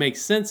 it would make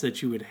sense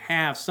that you would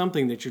have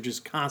something that you're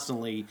just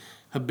constantly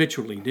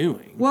habitually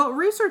doing. Well,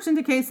 research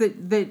indicates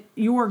that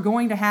you are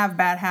going to have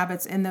bad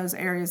habits in those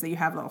areas that you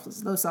have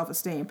low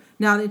self-esteem.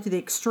 Now, into the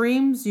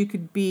extremes, you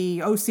could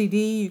be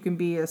OCD, you can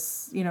be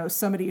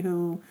somebody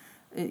who...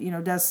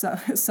 does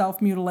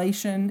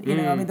self-mutilation,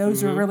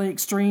 those are really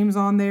extremes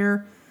on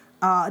there.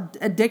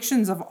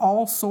 Addictions of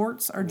all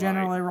sorts are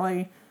generally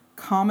really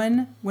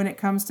common when it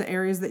comes to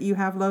areas that you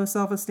have low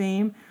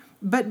self-esteem.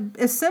 But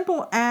as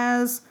simple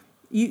as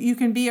you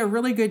can be a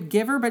really good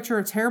giver, but you're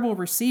a terrible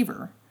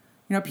receiver.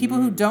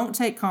 People who don't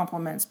take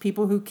compliments,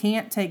 people who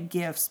can't take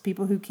gifts,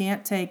 people who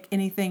can't take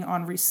anything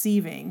on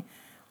receiving,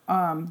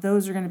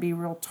 those are going to be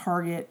real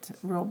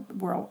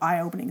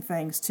eye-opening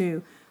things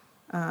too.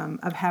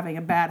 Of having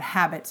a bad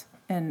habit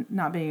and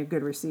not being a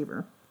good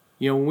receiver.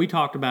 When we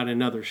talked about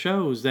in other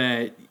shows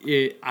that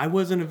I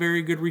wasn't a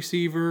very good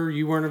receiver,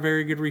 you weren't a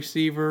very good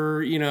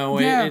receiver,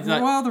 it's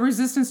like, the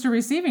resistance to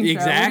receiving show.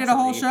 Exactly. We did a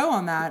whole show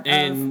on that.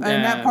 And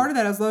that part of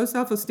that is low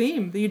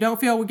self-esteem. You don't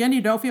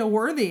feel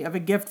worthy of a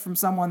gift from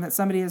someone that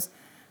somebody has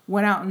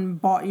went out and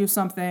bought you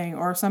something,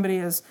 or somebody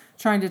is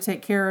trying to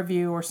take care of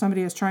you, or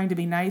somebody is trying to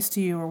be nice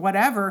to you, or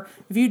whatever.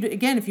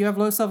 If you have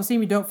low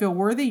self-esteem, you don't feel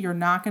worthy, you're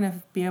not going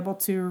to be able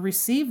to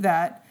receive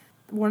that.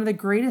 One of the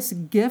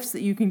greatest gifts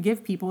that you can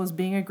give people is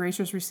being a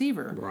gracious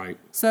receiver. Right.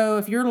 So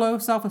if your low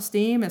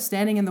self-esteem is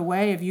standing in the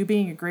way of you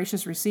being a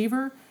gracious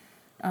receiver,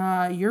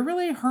 you're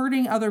really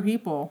hurting other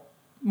people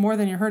more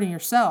than you're hurting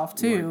yourself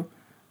too.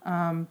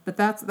 Right. But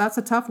that's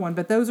a tough one.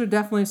 But those are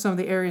definitely some of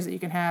the areas that you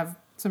can have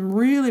some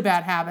really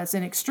bad habits,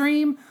 in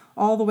extreme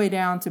all the way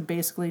down to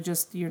basically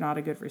just you're not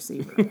a good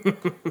receiver.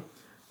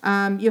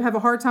 You have a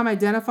hard time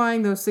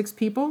identifying those 6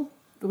 people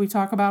that we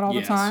talk about all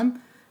the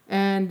time,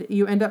 and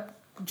you end up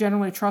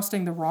generally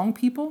trusting the wrong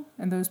people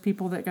and those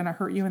people that are going to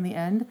hurt you in the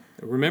end.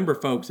 Remember,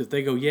 folks, if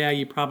they go,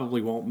 you probably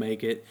won't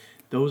make it,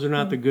 those are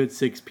not the good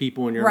 6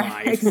 people in your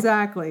life.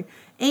 Exactly.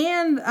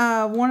 And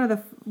one of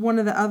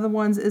the other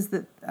ones is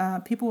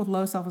that people with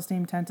low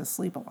self-esteem tend to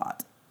sleep a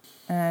lot.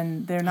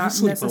 And they're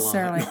not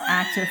necessarily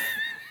active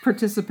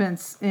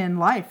participants in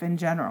life in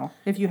general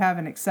if you have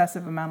an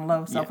excessive amount of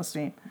low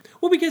self-esteem.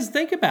 Well, because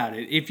think about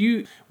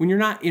it. When you're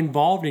not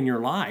involved in your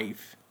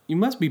life, you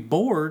must be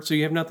bored, so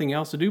you have nothing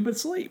else to do but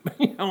sleep.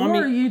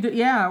 Or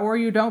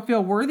you don't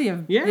feel worthy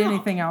of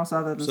anything else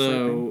other than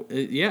sleeping. So,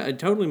 it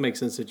totally makes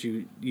sense that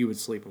you would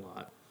sleep a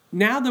lot.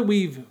 Now that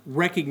we've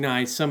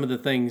recognized some of the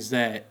things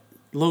that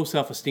low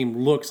self-esteem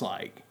looks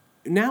like,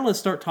 now let's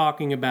start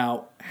talking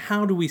about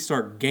how do we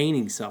start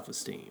gaining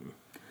self-esteem.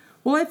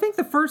 Well, I think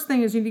the first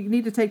thing is you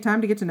need to take time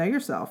to get to know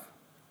yourself.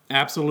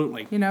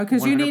 Absolutely.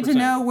 Because you need to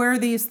know where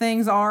these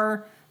things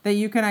are that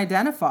you can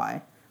identify.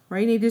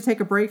 Right? You need to take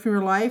a break from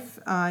your life.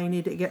 You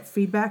need to get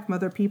feedback from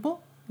other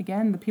people.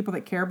 Again, the people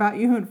that care about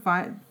you and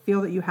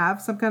feel that you have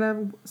some kind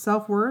of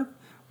self-worth.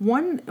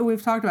 One,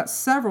 we've talked about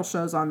several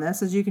shows on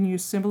this, is you can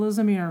use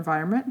symbolism in your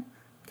environment,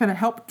 kind of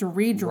help to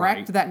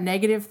redirect that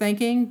negative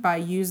thinking by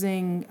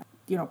using,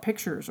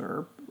 pictures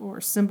or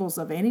symbols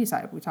of any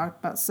type. We talked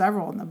about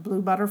several, and the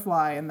blue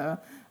butterfly and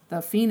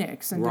the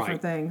phoenix and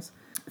different things.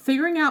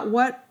 Figuring out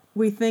what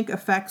we think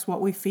affects what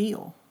we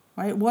feel,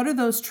 right? What are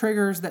those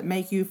triggers that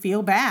make you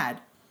feel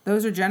bad?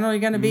 Those are generally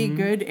going to be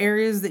good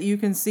areas that you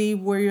can see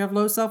where you have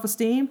low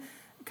self-esteem.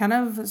 Kind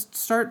of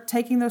start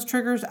taking those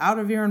triggers out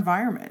of your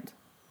environment.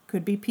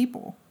 Could be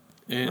people.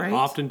 And right?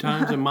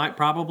 Oftentimes it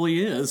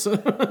probably is.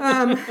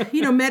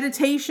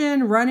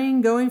 Meditation,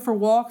 running, going for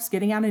walks,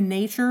 getting out in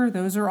nature.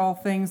 Those are all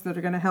things that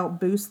are going to help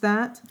boost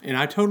that. And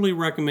I totally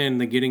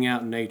recommend the getting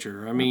out in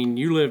nature. I mean,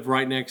 you live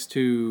right next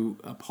to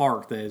a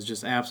park that is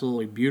just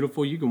absolutely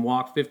beautiful. You can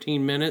walk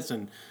 15 minutes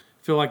and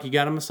feel like you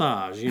got a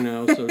massage, So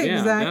yeah,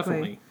 exactly.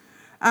 Definitely.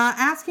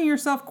 Asking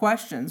yourself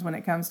questions when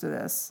it comes to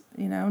this.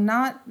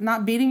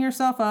 Not beating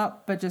yourself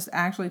up, but just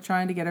actually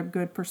trying to get a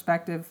good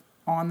perspective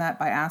on that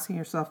by asking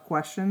yourself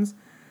questions.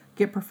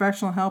 Get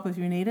professional help if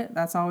you need it.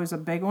 That's always a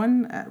big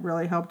one. It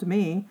really helped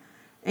me.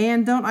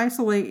 And don't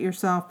isolate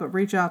yourself, but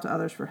reach out to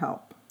others for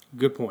help.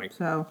 Good point.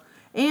 So,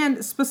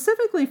 and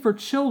specifically for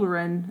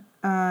children,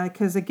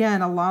 because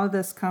again, a lot of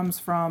this comes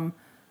from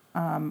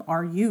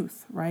our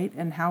youth, right?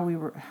 And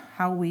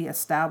how we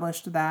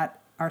established that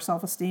our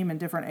self-esteem in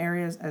different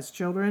areas as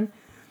children.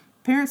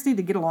 Parents need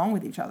to get along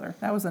with each other.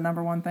 That was the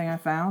number one thing I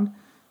found,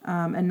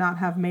 and not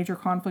have major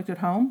conflict at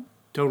home.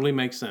 Totally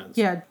makes sense.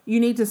 Yeah, you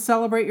need to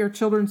celebrate your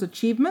children's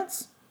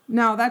achievements.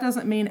 Now, that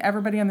doesn't mean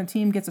everybody on the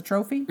team gets a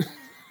trophy.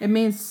 It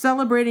means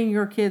celebrating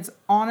your kids'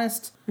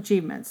 honest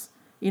achievements.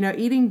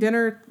 Eating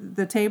dinner at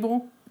the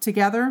table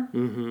together,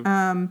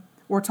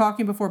 or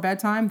talking before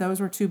bedtime. Those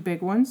were two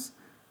big ones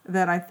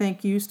that I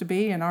think used to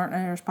be and aren't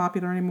as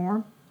popular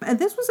anymore. And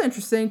this was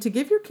interesting, to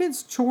give your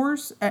kids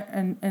chores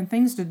and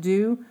things to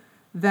do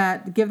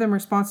that give them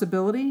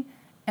responsibility.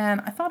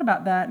 And I thought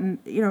about that, and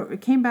it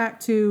came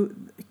back to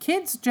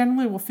kids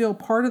generally will feel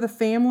part of the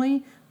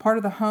family, part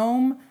of the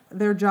home,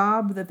 their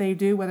job that they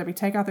do, whether it be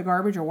take out the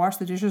garbage or wash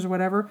the dishes or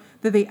whatever,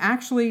 that they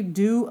actually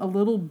do a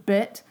little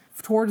bit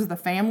towards the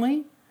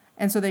family.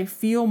 And so they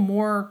feel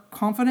more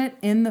confident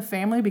in the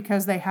family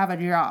because they have a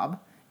job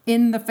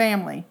in the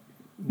family.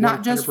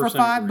 Not just for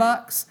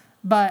 $5,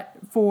 but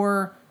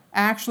for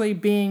actually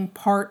being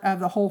part of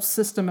the whole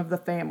system of the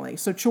family.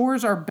 So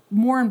chores are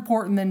more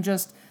important than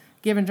just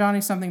giving Johnny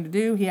something to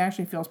do. He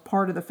actually feels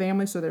part of the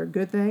family, so they're a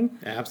good thing.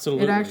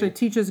 Absolutely. It actually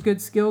teaches good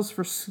skills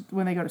for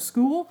when they go to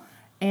school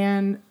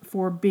and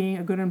for being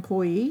a good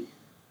employee.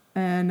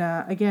 And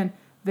again,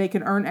 they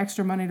can earn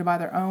extra money to buy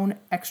their own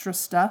extra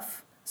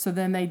stuff. So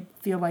then they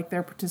feel like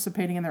they're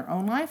participating in their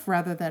own life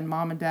rather than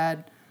mom and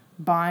dad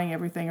buying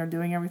everything or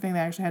doing everything. They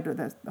actually had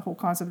the whole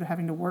concept of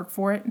having to work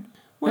for it.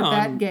 Well,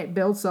 but that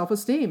builds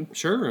self-esteem.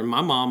 Sure. And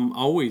my mom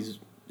always,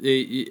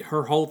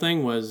 her whole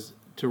thing was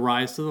to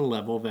rise to the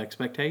level of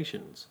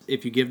expectations.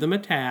 If you give them a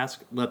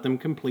task, let them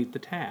complete the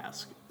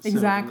task.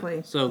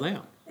 Exactly.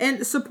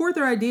 And support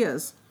their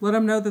ideas. Let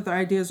them know that their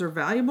ideas are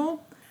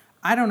valuable.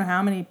 I don't know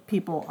how many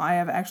people I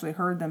have actually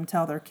heard them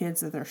tell their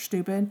kids that they're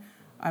stupid.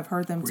 I've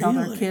heard them tell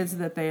their kids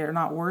that they are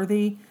not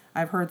worthy.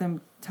 I've heard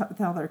them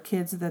tell their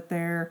kids that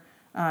they're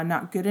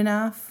not good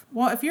enough.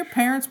 Well, if your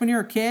parents, when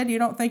you're a kid, you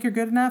don't think you're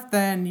good enough,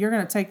 then you're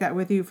going to take that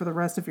with you for the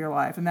rest of your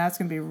life, and that's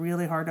going to be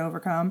really hard to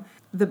overcome.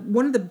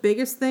 One of the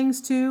biggest things,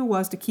 too,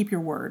 was to keep your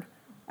word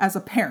as a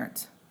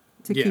parent,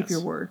 keep your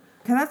word.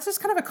 Because that's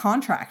just kind of a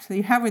contract that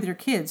you have with your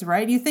kids,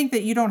 right? You think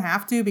that you don't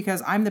have to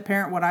because I'm the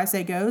parent, what I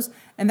say goes,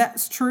 and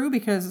that's true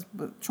because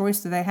what choice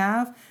do they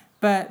have?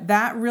 But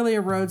that really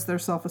erodes their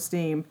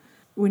self-esteem.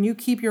 When you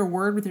keep your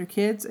word with your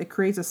kids, it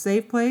creates a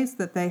safe place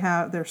that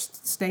they're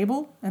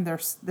stable, and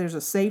there's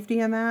a safety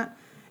in that,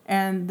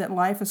 and that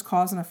life is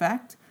cause and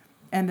effect,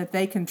 and that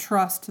they can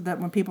trust that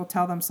when people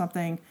tell them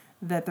something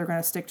that they're going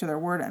to stick to their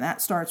word, and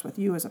that starts with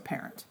you as a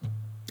parent.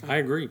 I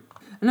agree.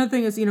 Another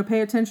thing is, pay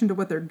attention to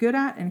what they're good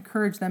at and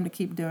encourage them to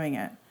keep doing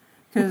it.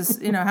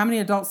 Because, how many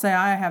adults say,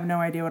 I have no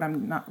idea what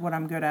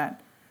I'm good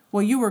at.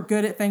 Well, you were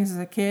good at things as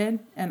a kid,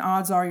 and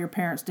odds are your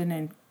parents didn't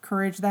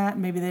encourage that.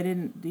 Maybe they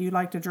didn't. You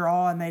like to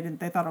draw, and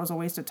they thought it was a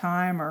waste of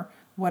time, or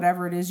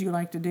whatever it is you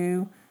like to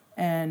do,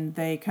 and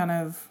they kind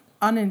of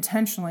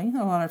unintentionally,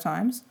 a lot of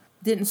times,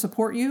 didn't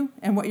support you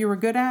and what you were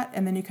good at,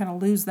 and then you kind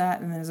of lose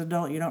that, and as an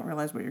adult, you don't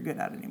realize what you're good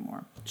at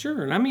anymore.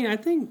 Sure, and I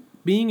think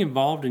being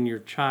involved in your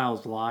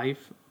child's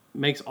life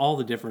makes all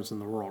the difference in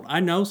the world. I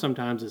know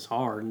sometimes it's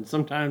hard, and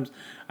sometimes,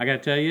 I got to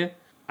tell you,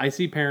 I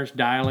see parents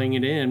dialing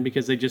it in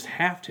because they just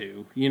have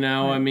to, Right.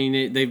 I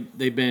mean,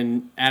 they've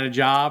been at a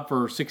job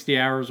for 60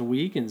 hours a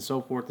week and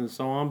so forth and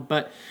so on.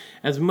 But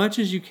as much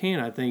as you can,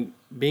 I think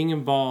being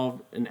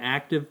involved, an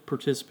active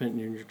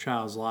participant in your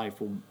child's life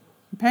will...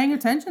 Paying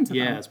attention to them.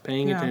 Yes,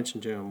 paying attention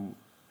to them.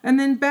 And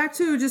then back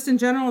to just in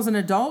general as an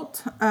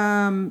adult,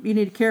 you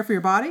need to care for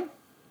your body.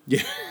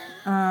 Yeah.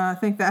 I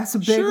think that's a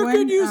big one. Sure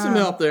could use some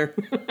help there.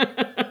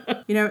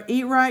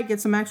 Eat right, get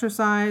some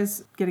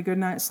exercise, get a good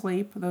night's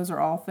sleep. Those are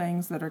all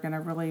things that are going to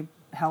really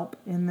help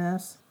in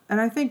this. And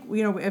I think,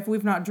 if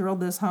we've not drilled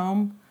this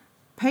home,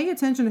 pay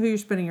attention to who you're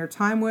spending your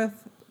time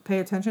with. Pay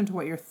attention to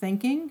what you're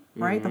thinking,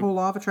 right? Mm-hmm. The whole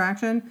law of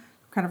attraction,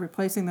 kind of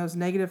replacing those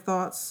negative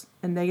thoughts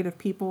and negative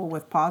people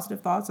with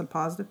positive thoughts and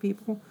positive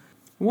people.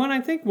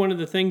 I think one of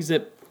the things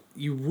that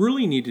you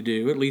really need to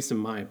do, at least in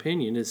my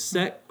opinion, is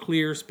set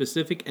clear,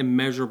 specific, and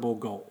measurable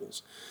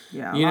goals.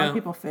 Yeah, a lot of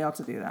people fail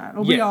to do that.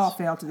 Well, yes. We all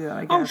fail to do that,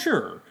 I guess. Oh,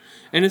 sure.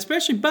 And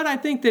especially, but I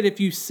think that if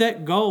you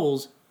set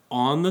goals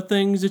on the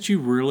things that you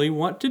really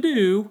want to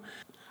do,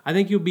 I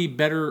think you'll be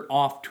better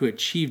off to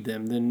achieve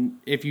them than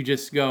if you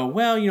just go,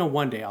 well,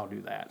 one day I'll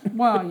do that.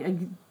 Well,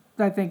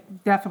 I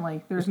think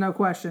definitely, there's no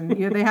question.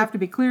 They have to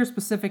be clear,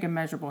 specific, and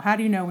measurable. How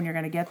do you know when you're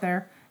going to get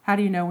there? How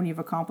do you know when you've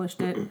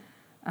accomplished it?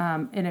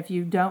 And if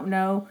you don't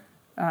know,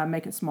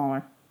 make it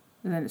smaller.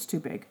 And then it's too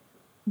big.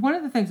 One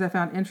of the things I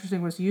found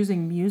interesting was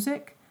using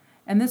music.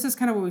 And this is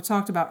kind of what we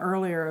talked about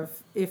earlier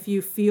of if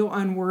you feel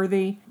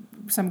unworthy,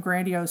 some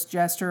grandiose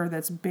gesture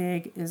that's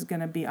big is going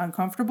to be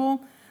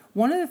uncomfortable.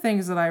 One of the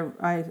things that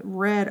I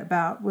read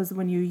about was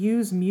when you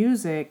use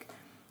music,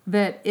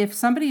 that if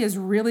somebody is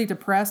really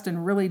depressed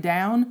and really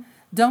down,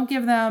 don't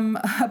give them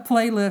a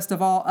playlist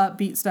of all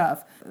upbeat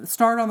stuff.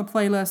 Start on the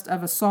playlist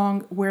of a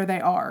song where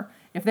they are.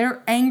 If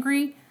they're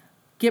angry,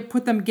 give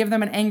them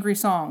an angry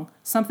song,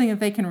 something that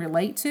they can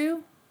relate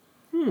to,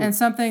 and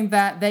something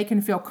that they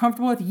can feel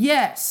comfortable with.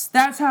 Yes,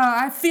 that's how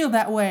I feel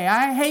that way.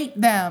 I hate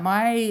them.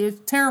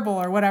 It's terrible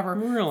or whatever.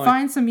 Really?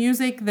 Find some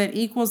music that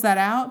equals that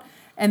out,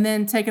 and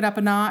then take it up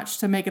a notch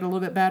to make it a little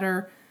bit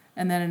better,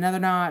 and then another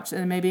notch,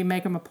 and maybe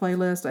make them a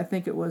playlist. I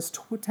think it was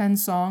 10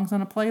 songs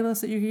on a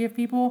playlist that you could give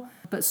people,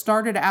 but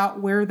start it out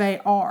where they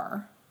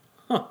are.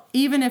 Huh.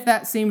 Even if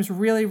that seems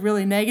really,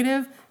 really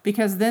negative,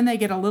 because then they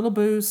get a little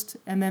boost,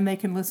 and then they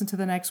can listen to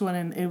the next one,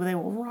 and they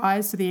will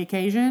rise to the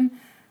occasion,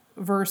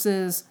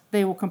 versus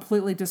they will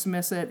completely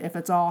dismiss it if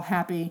it's all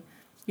happy.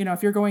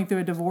 If you're going through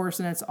a divorce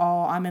and it's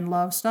all I'm in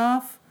love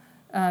stuff,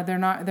 they're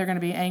going to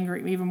be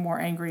angry, even more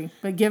angry.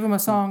 But give them a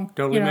song,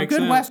 totally makes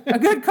sense. a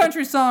good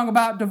country song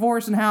about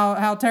divorce and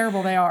how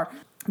terrible they are.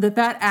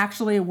 That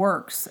actually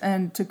works,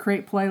 and to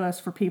create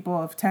playlists for people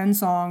of 10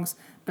 songs,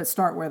 but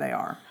start where they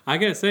are. I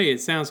gotta say,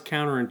 it sounds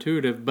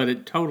counterintuitive, but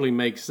it totally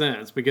makes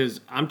sense, because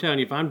I'm telling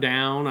you, if I'm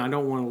down, I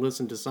don't want to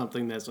listen to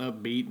something that's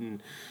upbeat,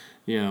 and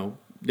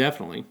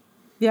definitely.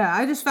 Yeah,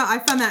 I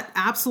found that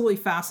absolutely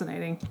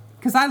fascinating,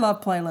 because I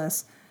love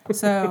playlists.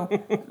 So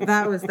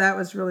that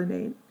was really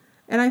neat.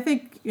 And I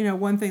think,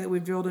 one thing that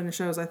we've drilled into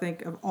shows, I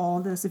think, of all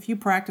of this, if you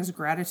practice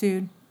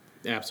gratitude,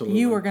 absolutely,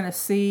 you are going to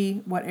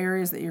see what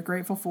areas that you're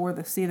grateful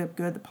for, see the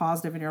good, the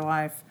positive in your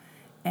life,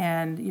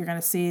 and you're going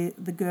to see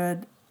the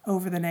good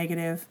over the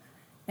negative.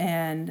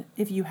 And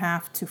if you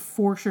have to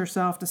force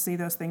yourself to see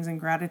those things in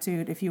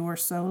gratitude, if you are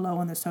so low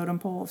on the totem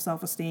pole of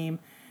self-esteem,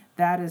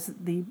 that is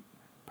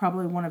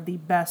probably one of the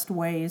best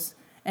ways.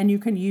 And you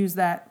can use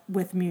that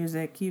with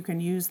music. You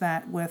can use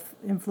that with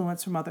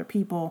influence from other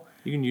people.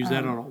 You can use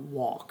that on a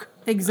walk.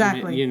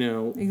 Exactly.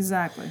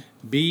 Exactly.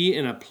 Be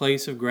in a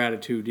place of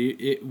gratitude.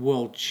 It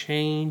will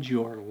change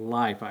your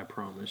life, I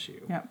promise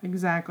you. Yeah,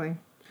 exactly.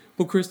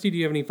 Well, Kristie, do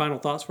you have any final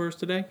thoughts for us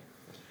today?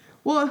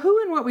 Well,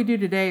 who and what we do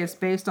today is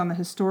based on the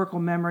historical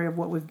memory of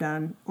what we've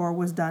done or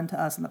was done to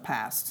us in the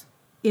past.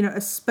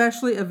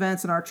 Especially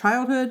events in our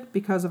childhood,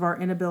 because of our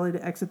inability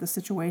to exit the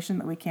situation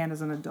that we can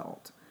as an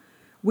adult.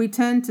 We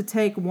tend to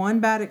take one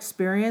bad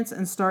experience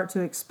and start to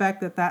expect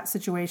that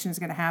situation is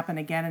going to happen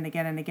again and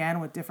again and again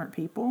with different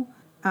people.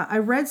 I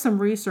read some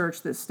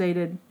research that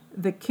stated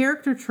the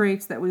character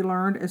traits that we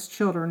learned as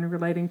children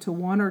relating to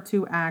one or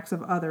two acts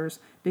of others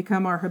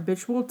become our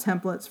habitual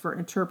templates for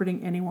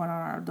interpreting anyone in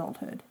our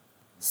adulthood.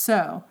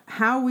 So,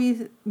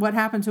 what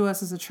happened to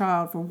us as a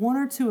child for one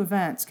or two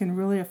events can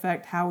really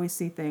affect how we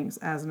see things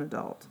as an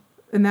adult.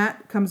 And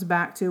that comes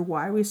back to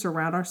why we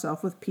surround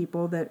ourselves with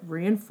people that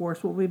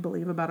reinforce what we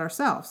believe about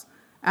ourselves.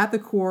 At the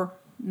core,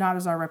 not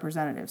as our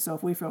representatives. So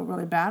if we feel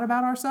really bad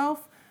about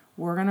ourselves,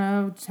 we're going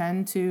to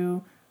tend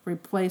to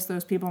replace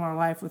those people in our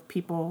life with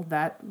people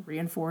that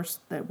reinforce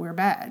that we're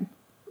bad.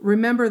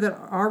 Remember that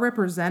our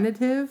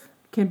representative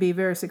can be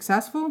very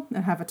successful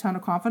and have a ton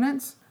of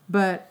confidence,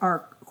 but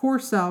our core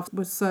self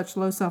with such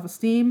low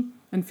self-esteem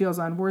and feels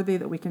unworthy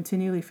that we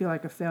continually feel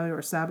like a failure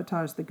or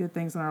sabotage the good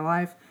things in our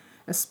life,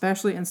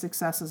 especially in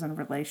successes and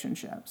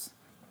relationships.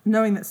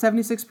 Knowing that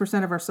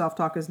 76% of our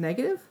self-talk is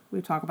negative,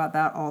 we talk about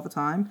that all the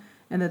time,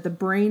 and that the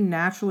brain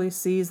naturally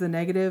sees the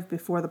negative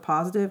before the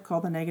positive,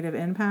 called the negative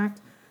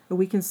impact, but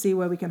we can see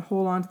why we can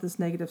hold on to this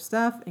negative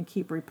stuff and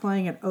keep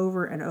replaying it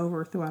over and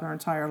over throughout our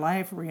entire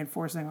life,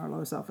 reinforcing our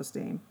low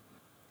self-esteem.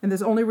 And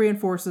this only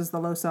reinforces the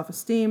low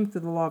self-esteem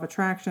through the law of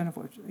attraction, of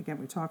which, again,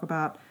 we talk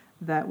about,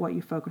 that what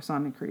you focus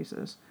on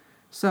increases.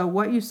 So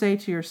what you say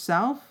to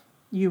yourself,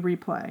 you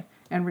replay.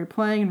 And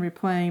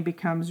replaying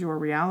becomes your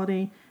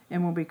reality.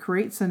 And when we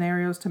create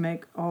scenarios to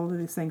make all of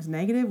these things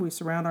negative, we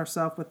surround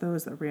ourselves with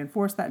those that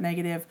reinforce that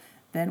negative.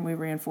 Then we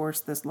reinforce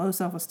this low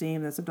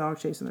self-esteem that's a dog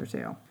chasing their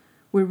tail.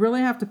 We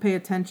really have to pay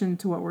attention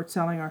to what we're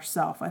telling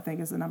ourselves, I think,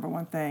 is the number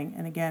one thing.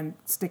 And again,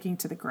 sticking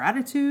to the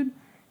gratitude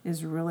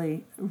is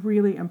really,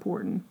 really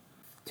important.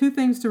 2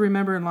 things to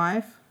remember in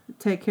life: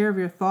 take care of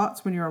your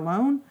thoughts when you're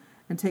alone,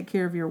 and take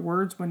care of your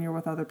words when you're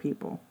with other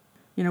people.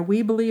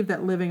 We believe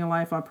that living a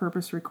life on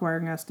purpose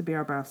requiring us to be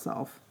our best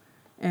self.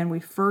 And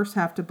we first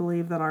have to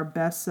believe that our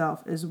best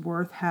self is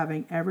worth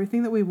having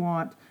everything that we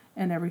want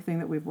and everything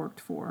that we've worked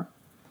for.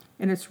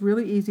 And it's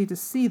really easy to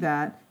see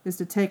that is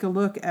to take a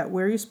look at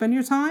where you spend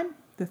your time,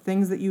 the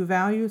things that you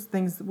value,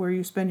 things where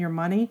you spend your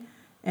money,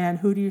 and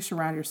who do you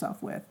surround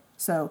yourself with.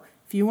 So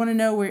if you want to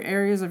know where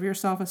areas of your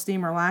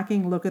self-esteem are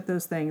lacking, look at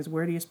those things.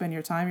 Where do you spend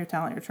your time, your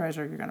talent, your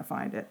treasure? You're going to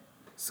find it.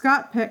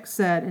 Scott Peck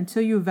said,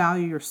 until you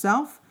value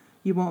yourself,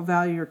 you won't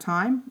value your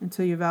time.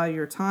 Until you value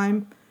your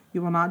time,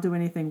 you will not do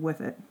anything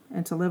with it.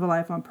 And to live a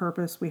life on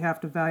purpose, we have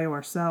to value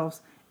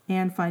ourselves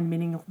and find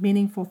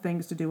meaningful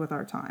things to do with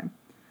our time.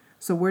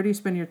 So where do you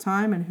spend your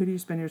time and who do you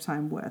spend your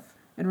time with?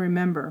 And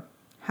remember,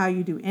 how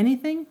you do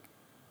anything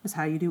is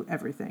how you do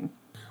everything.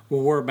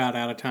 Well, we're about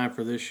out of time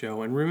for this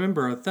show. And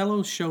remember,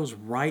 Othello's show's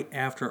right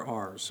after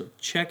ours. So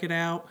check it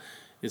out.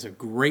 It's a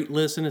great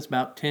listen. It's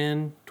about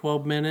 10,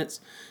 12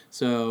 minutes.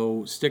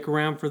 So stick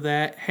around for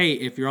that. Hey,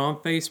 if you're on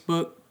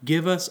Facebook,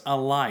 give us a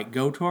like.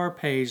 Go to our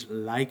page,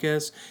 like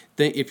us.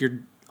 If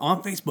you're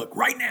on Facebook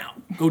right now,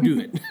 go do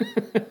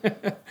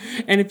it.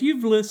 And if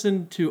you've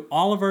listened to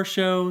all of our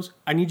shows,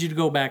 I need you to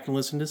go back and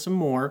listen to some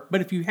more. But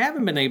if you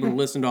haven't been able to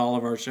listen to all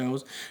of our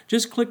shows,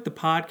 just click the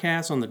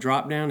podcast on the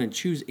drop down and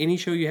choose any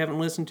show you haven't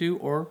listened to,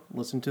 or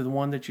listen to the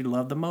one that you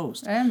love the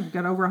most. And we've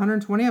got over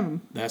 120 of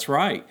them. That's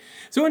right.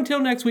 So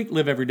until next week,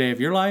 live every day of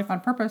your life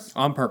on purpose.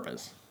 On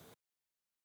purpose.